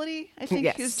reality, I think,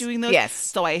 who's doing those. Yes.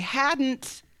 So I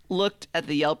hadn't looked at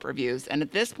the Yelp reviews, and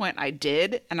at this point I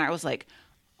did, and I was like,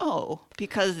 oh,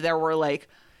 because there were like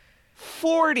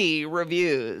 40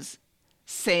 reviews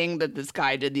saying that this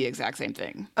guy did the exact same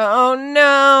thing. Oh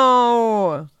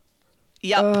no.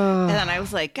 Yep. And then I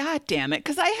was like, God damn it.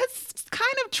 Because I had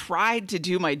kind of tried to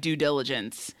do my due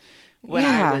diligence when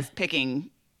I was picking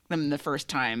them the first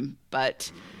time.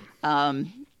 But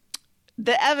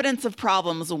the evidence of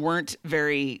problems weren't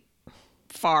very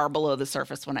far below the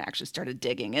surface when I actually started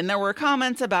digging. And there were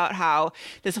comments about how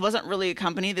this wasn't really a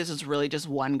company. This was really just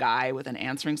one guy with an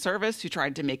answering service who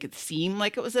tried to make it seem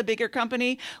like it was a bigger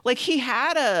company. Like, he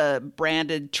had a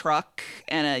branded truck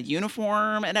and a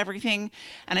uniform and everything.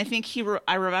 And I think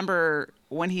I remember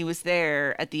when he was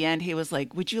there at the end, he was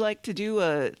like, would you like to do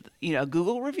a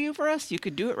Google review for us? You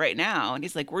could do it right now. And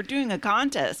he's like, we're doing a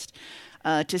contest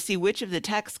to see which of the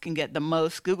techs can get the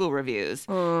most Google reviews.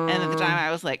 And at the time I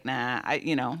was like, nah, I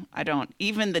don't.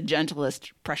 Even the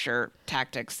gentlest pressure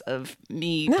tactics of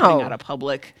me putting out a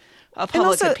public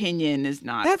opinion is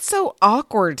not. That's so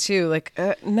awkward too. Like,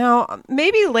 no,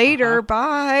 maybe later.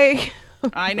 Bye.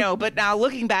 I know, but now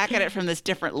looking back at it from this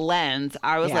different lens,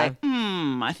 I was like,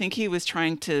 I think he was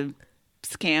trying to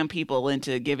scam people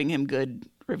into giving him good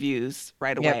reviews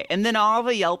right away. Yep. And then all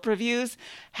the Yelp reviews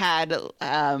had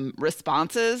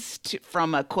responses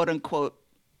from a quote unquote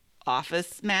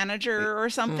office manager or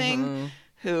something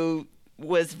who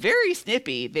was very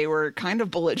snippy. They were kind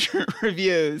of belligerent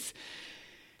reviews.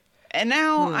 And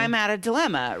now I'm at a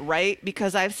dilemma, right?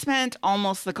 Because I've spent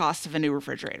almost the cost of a new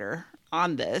refrigerator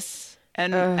on this.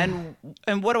 And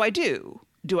what do?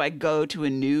 Do I go to a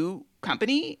new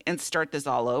company and start this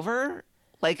all over?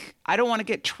 Like, I don't want to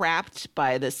get trapped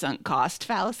by the sunk cost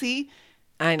fallacy.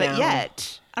 I know. But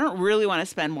yet, I don't really want to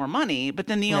spend more money. But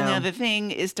then the only other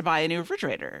thing is to buy a new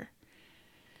refrigerator.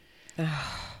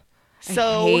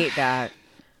 So I hate that.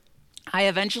 I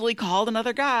eventually called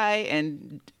another guy,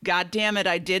 and God damn it,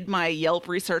 I did my Yelp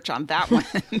research on that one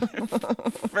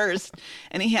first.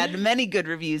 And he had many good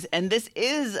reviews. And this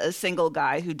is a single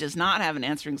guy who does not have an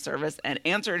answering service and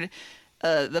answered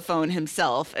the phone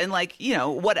himself, and like, you know,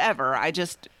 whatever. I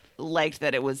just liked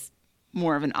that it was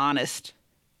more of an honest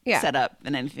setup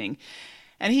than anything.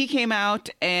 And he came out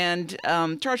and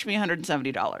charged me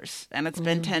 $170, and it's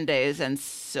been 10 days, and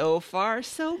so far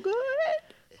so good.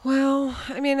 Well,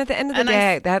 I mean, at the end of the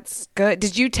day, that's good.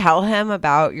 Did you tell him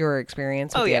about your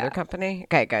experience with the other company?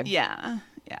 Okay, good. Yeah.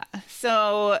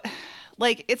 So,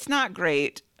 like, it's not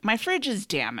great. My fridge is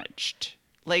damaged.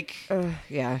 Like,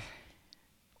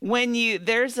 when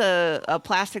there's a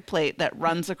plastic plate that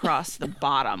runs across the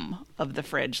bottom of the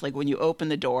fridge, like when you open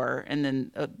the door, and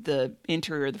then the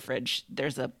interior of the fridge,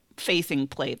 there's a facing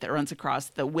plate that runs across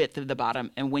the width of the bottom.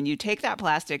 And when you take that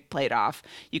plastic plate off,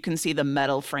 you can see the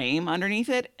metal frame underneath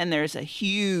it, and there's a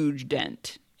huge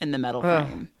dent in the metal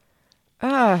frame.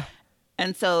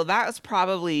 And so that was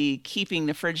probably keeping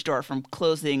the fridge door from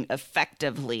closing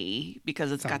effectively,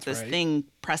 because it's got this thing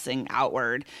pressing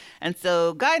outward. And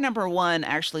so guy number one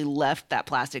actually left that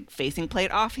plastic facing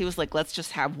plate off. He was like, let's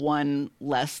just have one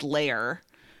less layer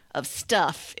of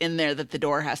stuff in there that the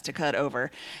door has to cut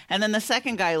over. And then the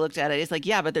second guy looked at it. He's like,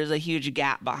 yeah, but there's a huge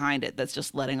gap behind it that's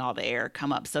just letting all the air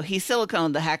come up. So he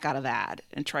siliconed the heck out of that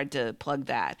and tried to plug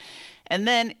that. And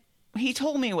then he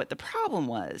told me what the problem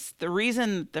was. The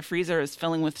reason the freezer is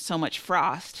filling with so much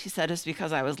frost, he said, is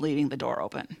because I was leaving the door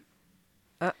open.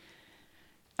 And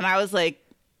I was like,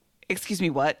 excuse me,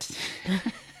 what?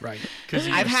 Right.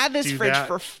 I've had this fridge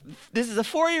this is a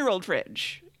 4-year-old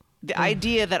fridge. The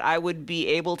idea that I would be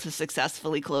able to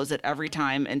successfully close it every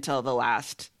time until the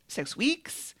last 6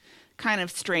 weeks kind of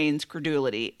strains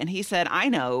credulity. And he said, I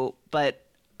know, but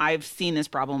I've seen this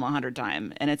problem 100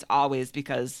 times, and it's always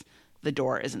because the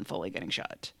door isn't fully getting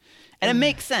shut. And it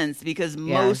makes sense, because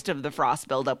most of the frost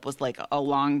buildup was like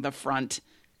along the front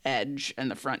edge and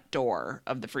the front door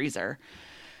of the freezer.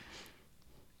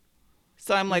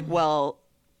 So I'm like, well,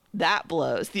 that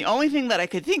blows. The only thing that I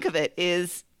could think of it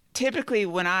is, typically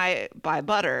when I buy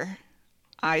butter,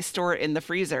 I store it in the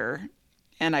freezer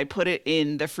and I put it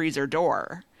in the freezer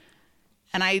door.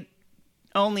 And I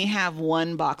only have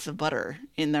 1 box of butter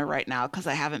in there right now because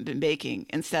I haven't been baking,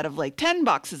 instead of like 10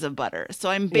 boxes of butter. So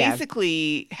I'm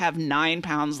basically have 9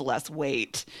 pounds less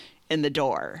weight in the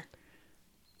door.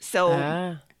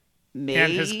 So maybe.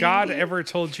 And has God ever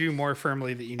told you more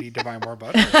firmly that you need to buy more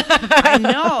butter? I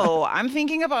know. I'm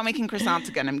thinking about making croissants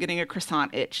again. I'm getting a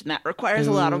croissant itch, and that requires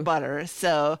a lot of butter.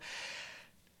 So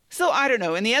I don't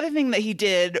know. And the other thing that he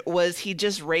did was he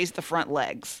just raised the front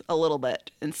legs a little bit,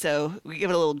 and so we give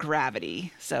it a little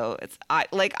gravity. So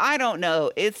I don't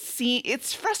know.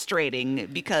 It's frustrating,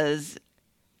 because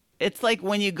it's like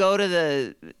when you go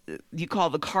to you call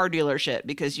the car dealership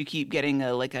because you keep getting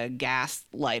a gas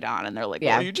light on, and they're like,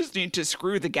 well, you just need to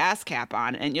screw the gas cap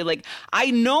on. And you're like,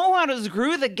 I know how to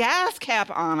screw the gas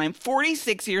cap on. I'm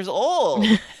 46 years old.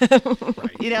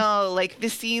 You know, like,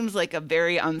 this seems like a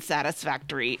very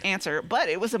unsatisfactory answer, but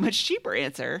it was a much cheaper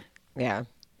answer. Yeah.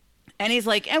 And he's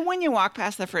like, and when you walk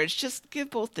past the fridge, just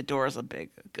give both the doors a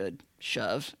good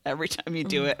shove every time you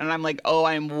do it. And I'm like, oh,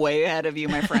 I'm way ahead of you,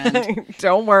 my friend.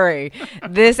 Don't worry.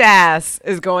 This ass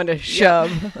is going to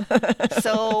shove.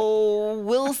 So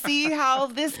we'll see how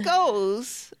this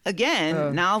goes.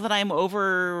 Again, now that I'm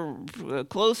over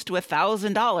close to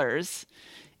 $1,000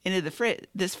 into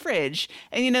this fridge.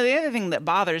 And, you know, the other thing that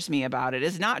bothers me about it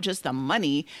is not just the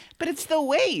money, but it's the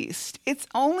waste. It's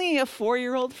only a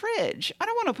 4-year-old fridge. I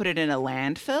don't want to put it in a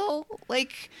landfill.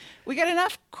 Like, we got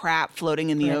enough crap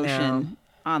floating in the ocean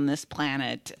on this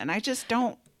planet, and I just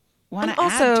don't want to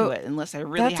add to it unless I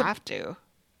really have to.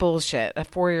 Bullshit. A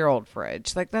 4-year-old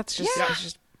fridge. Like, that's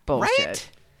just bullshit.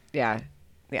 Right? Yeah.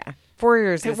 4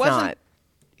 years is not.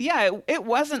 Yeah, it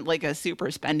wasn't like a super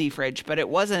spendy fridge, but it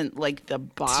wasn't like the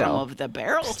bottom of the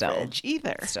barrel fridge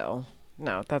either. Still.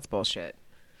 No, that's bullshit.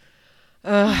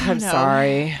 I'm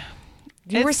sorry.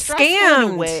 You were scammed.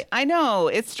 In a way. I know.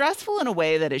 It's stressful in a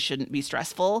way that it shouldn't be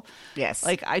stressful. Yes.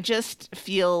 Like, I just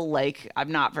feel like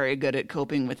I'm not very good at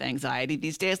coping with anxiety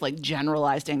these days, like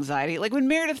generalized anxiety. Like when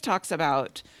Meredith talks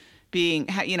about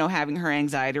having her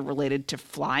anxiety related to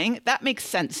flying, that makes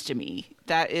sense to me.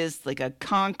 That is like a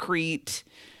concrete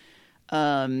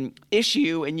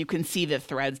issue, and you can see the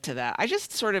threads to that. I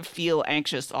just sort of feel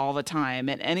anxious all the time,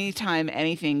 and anytime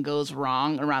anything goes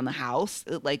wrong around the house,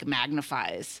 it like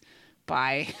magnifies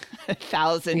by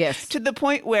 1,000 to the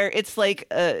point where it's like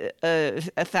a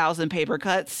 1,000 paper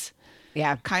cuts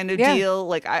kind of deal.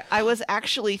 Like I was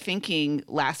actually thinking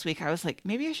last week, I was like,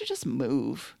 maybe I should just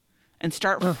move and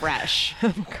start fresh,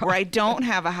 where I don't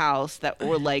have a house that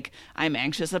were like, I'm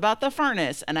anxious about the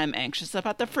furnace, and I'm anxious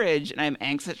about the fridge, and I'm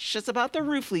anxious about the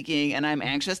roof leaking, and I'm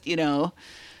anxious, you know.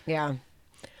 Yeah.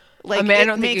 Like, I mean, I it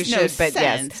don't think makes you no should, but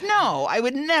sense. yes. No, I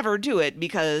would never do it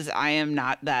because I am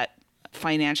not that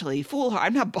financially foolhardy.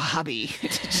 I'm not Bobby to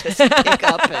just pick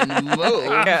up and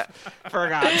move, for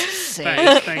God's sake.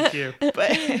 Thanks, thank you.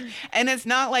 But and it's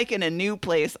not like in a new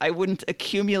place I wouldn't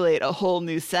accumulate a whole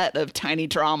new set of tiny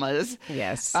traumas.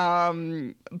 Yes.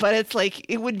 But it's like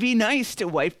it would be nice to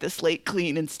wipe the slate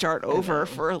clean and start over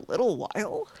for a little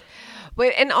while.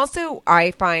 But and also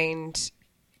I find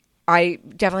I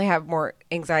definitely have more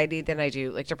anxiety than I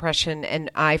do like depression, and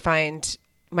I find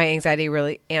my anxiety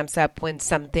really amps up when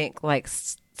something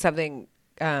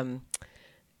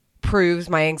proves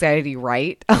my anxiety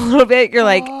right a little bit. You're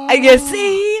like, you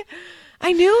see,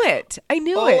 I knew it. I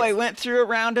knew it. I went through a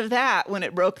round of that when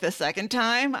it broke the second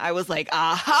time. I was like,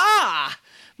 aha,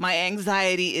 my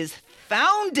anxiety is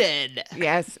founded.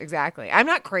 Yes, exactly. I'm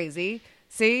not crazy.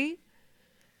 See?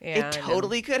 Yeah, It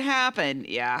totally could happen.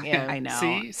 Yeah, Yeah. I know.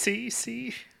 See.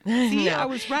 See, No. I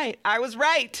was right. I was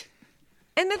right.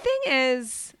 And the thing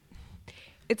is,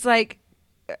 it's like,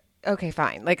 okay,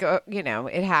 fine. Like,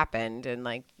 it happened and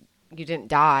like you didn't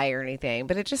die or anything,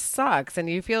 but it just sucks. And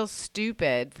you feel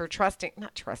stupid for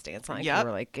not trusting. It's not like you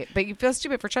were like, but you feel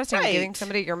stupid for trusting and giving Right.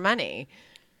 somebody your money.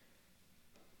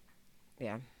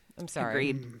 Yeah. I'm sorry.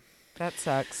 Agreed. That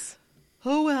sucks.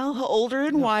 Oh, well, older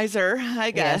and wiser,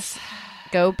 I guess. Yes.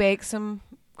 Go bake some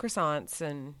croissants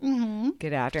and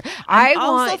get after it. I'm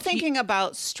also thinking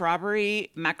about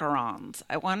strawberry macarons.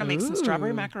 I want to make some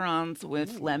strawberry macarons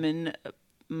with lemon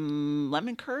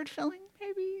curd filling,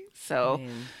 maybe. So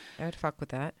I would fuck with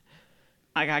that.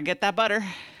 I gotta get that butter.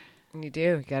 You do.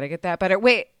 You got to get that better.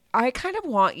 Wait, I kind of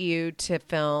want you to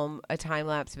film a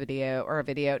time-lapse video or a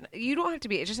video. You don't have to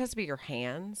be, it just has to be your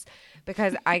hands,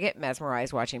 because I get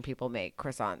mesmerized watching people make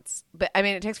croissants. But I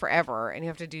mean, it takes forever and you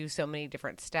have to do so many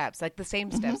different steps, like the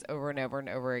same steps over and over and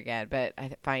over again. But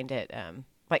I find it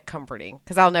like comforting,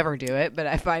 because I'll never do it, but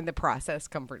I find the process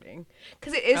comforting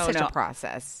because it is such a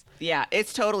process. Yeah,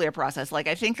 it's totally a process. Like,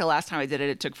 I think the last time I did it,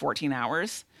 it took 14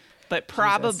 hours. But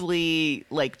probably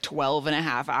like 12 and a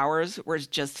half hours was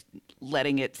just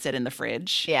letting it sit in the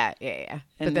fridge. Yeah.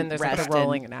 But then there's like the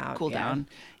rolling it out. Cool down.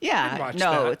 I'd Yeah. watch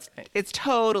No, that. it's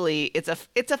totally it's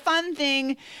a fun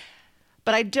thing.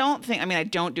 But I don't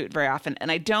do it very often, and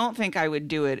I don't think I would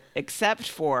do it except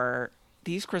for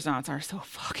these croissants are so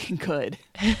fucking good.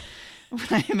 When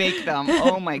I make them.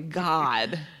 Oh my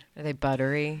God. Are they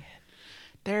buttery?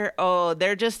 They're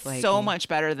just Flaky. so much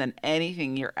better than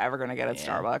anything you're ever going to get at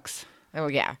Starbucks Oh,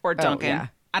 yeah. or Dunkin'. Oh, yeah.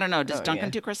 I don't know. Does Oh, Dunkin' yeah.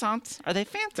 do croissants? Are they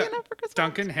fancy enough for croissants?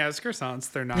 Dunkin' has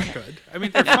croissants. They're not good. I mean,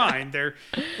 they're fine. They're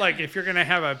like, if you're gonna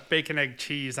have a bacon, egg,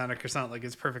 cheese on a croissant, like,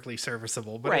 it's perfectly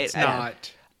serviceable, but Right, it's I know.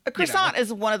 not. A croissant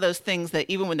is one of those things that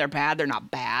even when they're bad, they're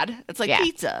not bad. It's like Yeah.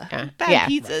 pizza. Yeah. Bad Yeah.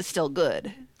 pizza is still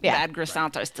good. Yeah. Bad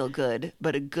croissants are still good.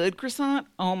 But a good croissant,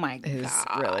 oh my Is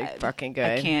God. really fucking good.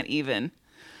 I can't even.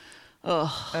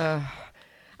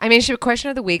 I mean,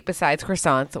 question of the week besides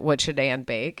croissants, what should Anne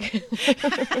bake?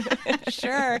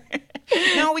 Sure.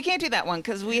 No, we can't do that one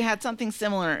because we had something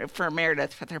similar for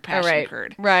Meredith with her passion right.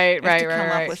 curd. Right, We have to right, come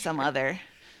right. up with some other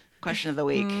question of the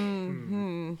week.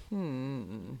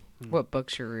 What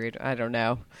books you read? I don't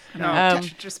know. No, it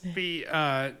should just be,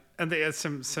 and they had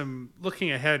some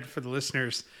looking ahead for the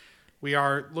listeners. We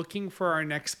are looking for our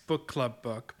next book club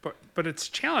book, but it's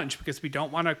a challenge because we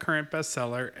don't want a current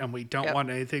bestseller and we don't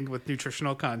want anything with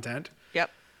nutritional content.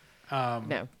 Yep.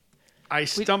 No. I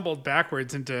stumbled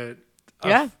backwards into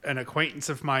an acquaintance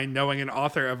of mine knowing an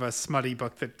author of a smutty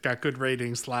book that got good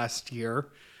ratings last year.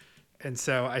 And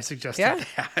so I suggested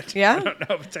that. Yeah. I don't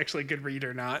know if it's actually a good read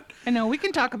or not. I know we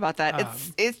can talk about that.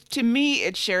 It's to me,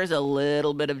 it shares a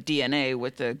little bit of DNA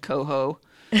with the Coho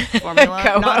formula.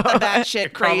 Not that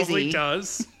shit crazy. Probably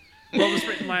does. Well, it was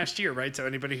written last year, right? So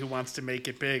anybody who wants to make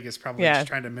it big is probably just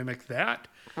trying to mimic that.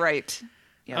 Right.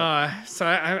 Yeah. So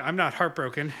I'm not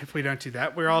heartbroken if we don't do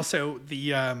that. We're also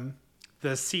the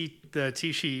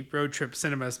Tishi Road Trip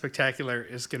Cinema Spectacular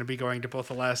is going to be going to both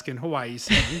Alaska and Hawaii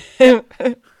soon.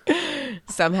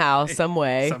 Somehow, some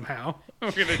way. Somehow,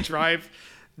 we're going to drive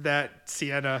that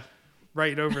Sienna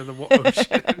right over the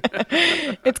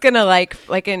ocean. It's gonna like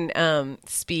in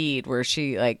Speed, where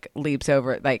she like leaps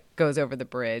over, like goes over the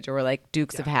bridge, or like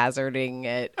Dukes of Hazzarding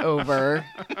it over.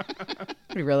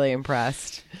 Be really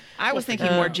impressed. I was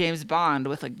thinking more James Bond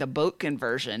with like the boat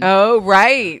conversion. Oh,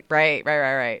 right.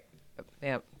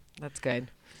 Yep, that's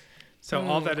good. So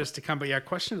all that is to come. But yeah,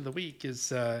 question of the week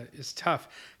is tough.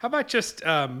 How about just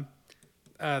the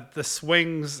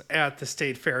swings at the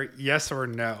state fair? Yes or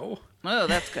no? Oh,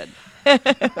 that's good.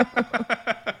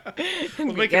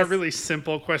 We'll make it a really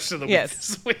simple question of the week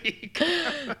this week.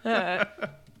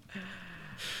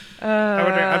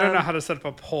 I don't know how to set up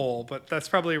a poll, but that's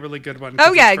probably a really good one. Oh,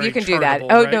 'cause yeah, it's very you can do that. chartable,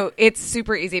 Oh, right? no, it's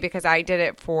super easy because I did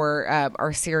it for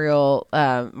our cereal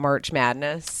March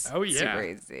Madness. Oh, yeah. Super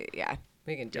easy. Yeah,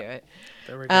 we can do it.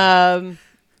 There we go.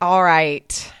 All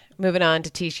right. Moving on to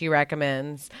Tishi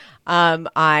Recommends.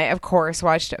 I, of course,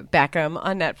 watched Beckham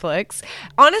on Netflix.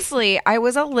 Honestly, I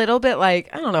was a little bit like,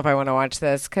 I don't know if I want to watch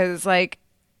this because, like,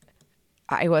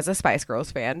 I was a Spice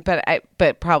Girls fan,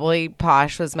 but probably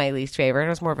Posh was my least favorite. I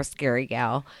was more of a scary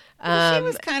gal. She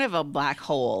was kind of a black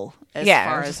hole as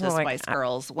far as the Spice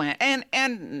Girls went,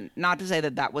 and not to say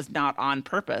that was not on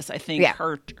purpose. I think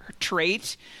her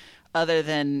trait, other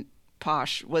than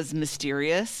Posh, was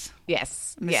mysterious.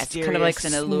 Yes, Mysterious kind of like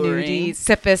and snooty, alluring.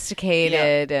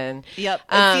 sophisticated, and It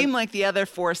seemed like the other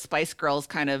four Spice Girls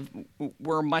kind of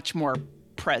were much more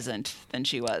present than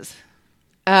she was.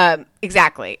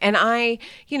 Exactly. And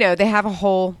they have a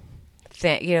whole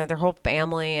thing, their whole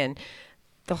family and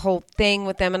the whole thing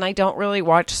with them. And I don't really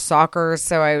watch soccer.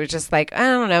 So I was just like, I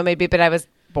don't know, maybe, but I was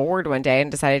bored one day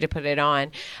and decided to put it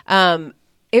on.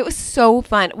 It was so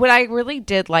fun. What I really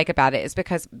did like about it is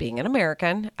because being an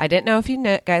American, I didn't know if you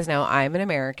guys know, I'm an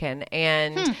American.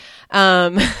 And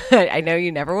I know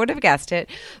you never would have guessed it,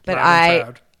 but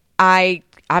I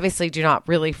obviously do not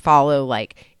really follow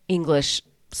like English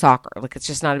soccer. Like it's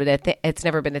just not been it's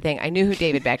never been a thing. I knew who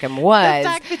David Beckham was. The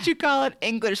fact that you call it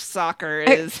English soccer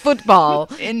is football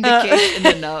indication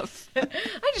enough. I'm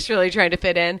just really trying to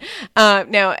fit in. I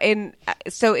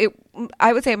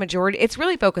would say a majority. It's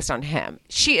really focused on him.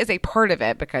 She is a part of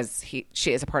it because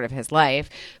she is a part of his life,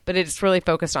 but it's really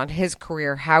focused on his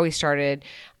career, how he started,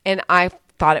 and I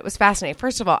thought it was fascinating.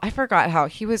 First of all, I forgot how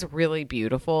he was really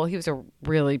beautiful. He was a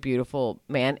really beautiful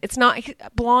man. It's not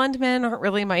blonde men aren't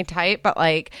really my type, but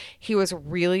like he was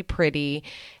really pretty.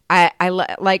 I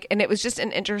like, and it was just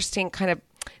an interesting kind of.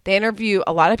 They interview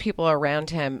a lot of people around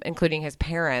him, including his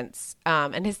parents,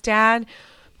 and his dad.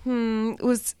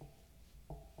 Was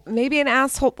maybe an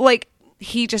asshole. Like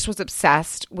he just was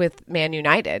obsessed with Man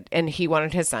United and he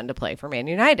wanted his son to play for Man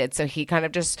United. So he kind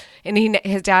of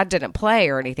his dad didn't play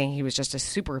or anything. He was just a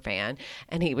super fan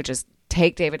and he would just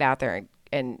take David out there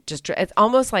and just, it's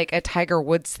almost like a Tiger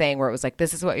Woods thing where it was like,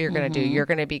 this is what you're going to do. You're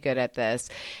going to be good at this.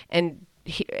 And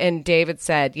David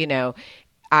said,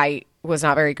 I was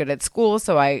not very good at school.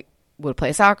 So I would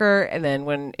play soccer, and then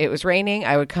when it was raining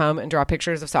I would come and draw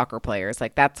pictures of soccer players.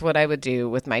 Like that's what I would do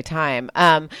with my time.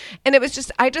 And it was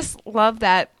just, I just love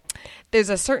that there's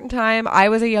a certain time. I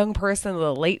was a young person in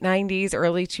the late 90s,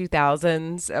 early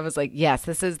 2000s. I was like, yes,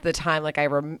 this is the time. Like I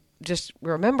just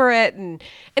remember it. And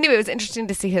anyway, it was interesting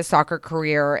to see his soccer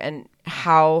career and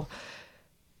how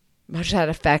much that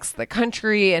affects the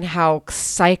country and how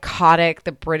psychotic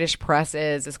the British press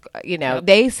is. Yep.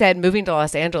 They said moving to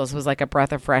Los Angeles was like a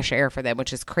breath of fresh air for them,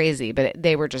 which is crazy, but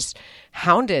they were just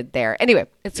hounded there. Anyway,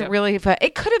 it's really fun.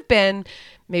 It could have been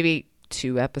maybe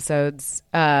 2 episodes.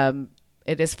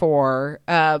 It is 4,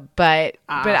 but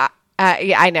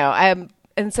I know.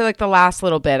 And so like the last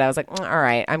little bit, I was like, all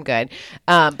right, I'm good.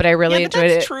 But I really enjoyed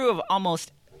it. That's true of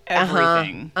almost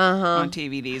everything on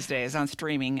TV these days, on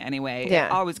streaming anyway. Yeah.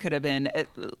 It always could have been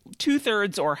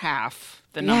 2/3 or half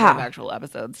the number of actual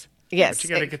episodes. Yes. But you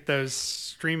got to get those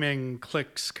streaming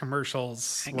clicks,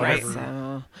 commercials, Right. whatever.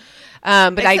 So,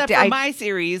 but Except for my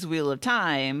series, Wheel of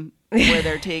Time, where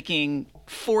they're taking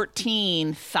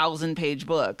 14,000 page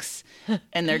books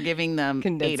and they're giving them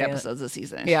 8 episodes a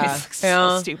season. Yeah. It's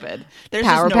so stupid. There's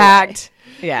power just no packed.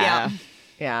 way. Yeah.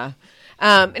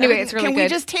 Anyway, it's really Can good. we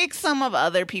just take some of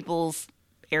other people's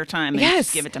airtime and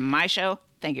just give it to my show?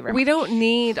 Thank you very much. We don't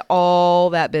need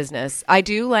all that business. I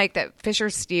do like that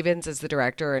Fisher Stevens is the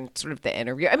director and sort of the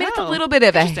interview. I mean, it's a little bit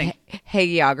of a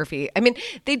hagiography. I mean,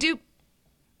 they do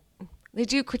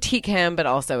critique him, but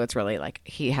also it's really like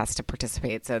he has to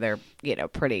participate, so they're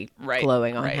pretty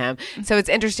glowing on him. So it's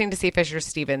interesting to see Fisher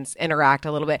Stevens interact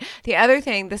a little bit. The other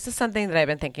thing, this is something that I've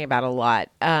been thinking about a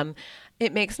lot.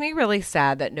 It makes me really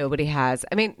sad that nobody has.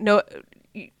 I mean, no,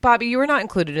 Bobby, you were not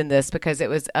included in this because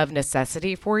it was of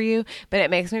necessity for you, but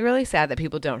it makes me really sad that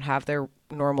people don't have their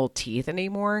normal teeth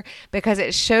anymore because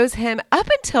it shows him up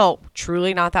until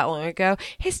truly not that long ago,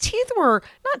 his teeth were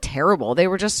not terrible. They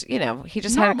were just, he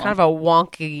just had kind of a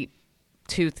wonky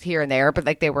tooth here and there, but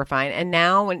like they were fine. And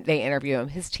now when they interview him,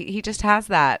 his teeth, he just has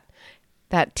that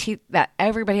teeth that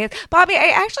everybody has. Bobby,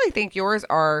 I actually think yours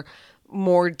are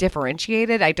more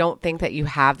differentiated. I don't think that you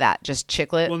have that just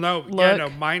chiclet. Well, no,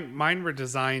 look. Mine were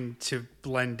designed to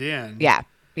blend in. Yeah.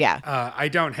 I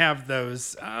don't have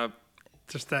those.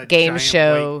 Just that game giant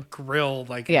show white grill,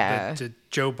 like Yeah. the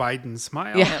Joe Biden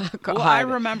smile. Yeah. Well, God. I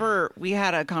remember we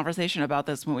had a conversation about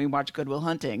this when we watched Good Will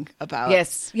Hunting about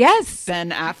Yes.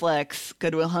 Ben Affleck's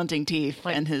Good Will Hunting teeth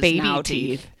and his baby now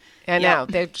teeth. teeth. I know. Yeah.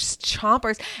 They're just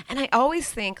chompers. And I always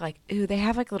think like, ooh, they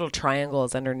have like little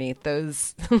triangles underneath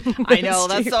those. I know,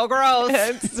 that's so gross.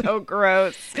 It's so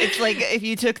gross. It's like if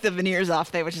you took the veneers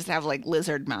off, they would just have like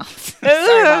lizard mouths.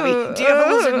 Sorry, Bobby. Do you have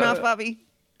a lizard mouth, Bobby?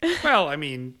 Well, I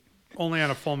mean, only on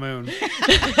a full moon.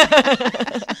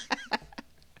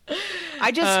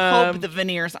 I just hope the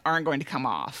veneers aren't going to come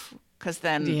off, because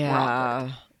then we're awkward.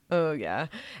 Yeah. Oh yeah.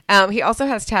 He also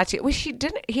has tattoos. Well,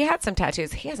 he had some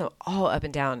tattoos. He has them all up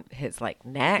and down his like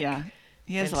neck. Yeah.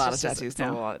 He has It's a lot of just- tattoos it's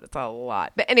now. It's a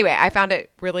lot. But anyway, I found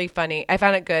it really funny. I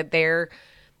found it good. They're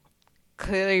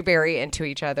clearly very into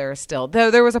each other still. Though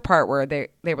there was a part where they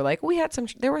were like,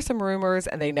 there were some rumors,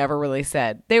 and they never really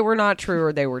said they were not true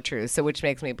or they were true. So which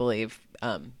makes me believe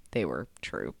they were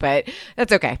true. But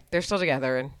that's okay. They're still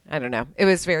together, and I don't know. It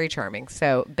was very charming.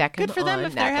 So Beckham Good for them on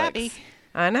if they're Netflix. happy.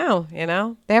 I know.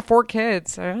 They have 4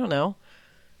 kids. I don't know.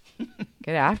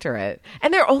 Get after it.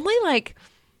 And they're only like.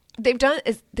 They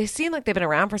seem like they've been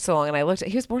around for so long, and I looked at,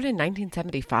 he was born in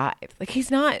 1975. Like, he's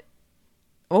not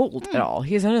old at all.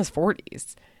 He's in his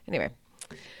 40s. Anyway.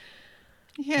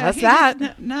 Yeah, That's he's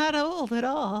that. Not old at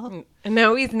all.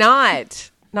 No, he's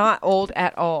not. Not old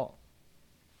at all.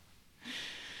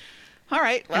 All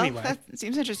right. Well, Anyway. that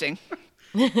seems interesting.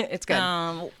 It's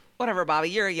good. Whatever, Bobby.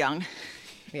 You're young.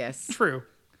 Yes. True.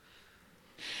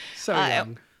 So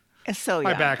young. It's so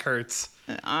My young. back hurts.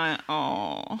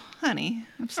 Oh, honey.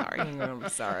 I'm sorry. I'm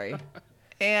sorry.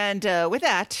 And with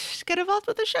that, get involved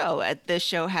with the show at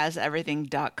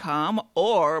thisshowhaseverything.com,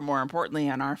 or more importantly,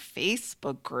 on our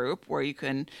Facebook group, where you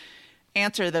can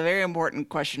answer the very important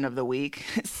question of the week: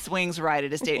 swings ride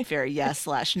at a state fair,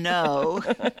 yes/no.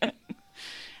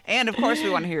 And of course, we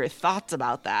want to hear your thoughts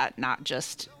about that, not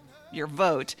just your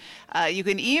vote. You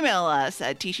can email us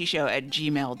at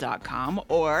tishishow@gmail.com,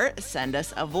 or send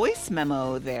us a voice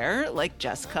memo there, like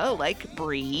Jessica, like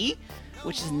Bree,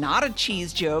 which is not a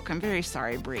cheese joke. I'm very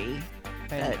sorry, Bree,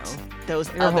 that know.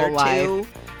 those Your other whole life. two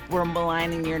were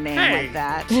maligning your name Hey. like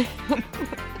that.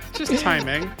 Just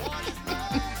timing.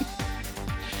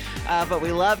 But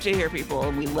we love to hear people,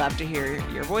 and we love to hear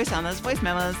your voice on those voice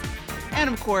memos. And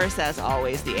of course, as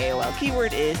always, the AOL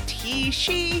keyword is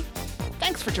she.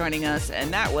 Thanks for joining us,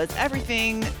 and that was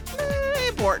everything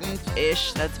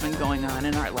important-ish that's been going on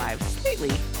in our lives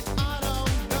lately.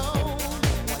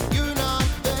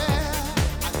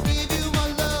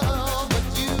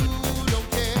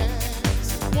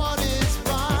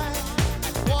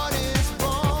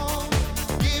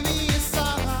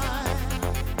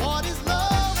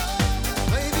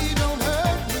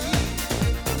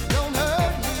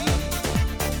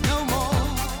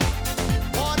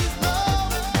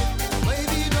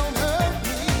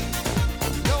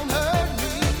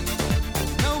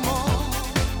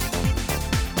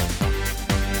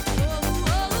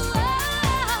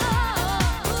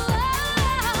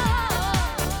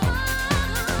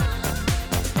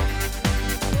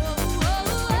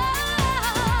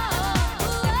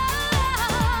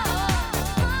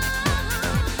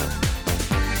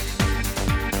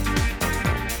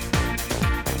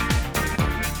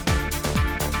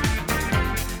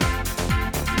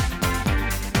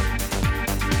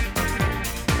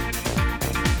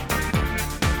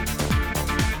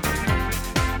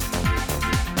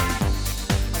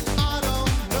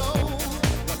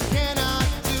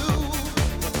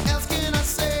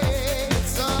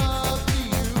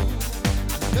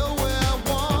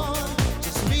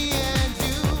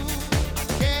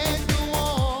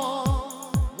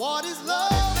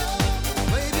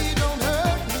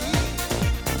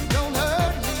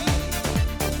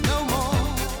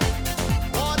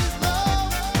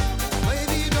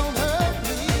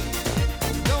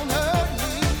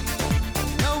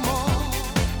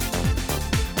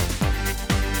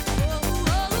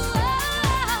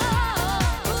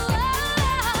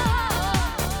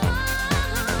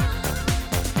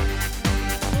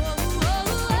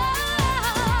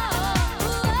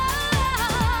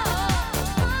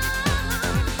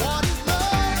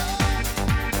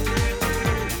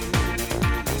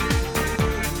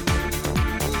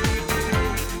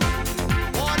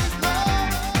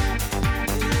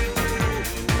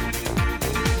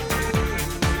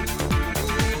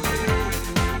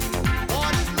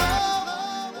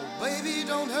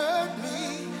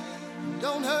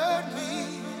 Don't hurt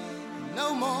me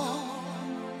no more.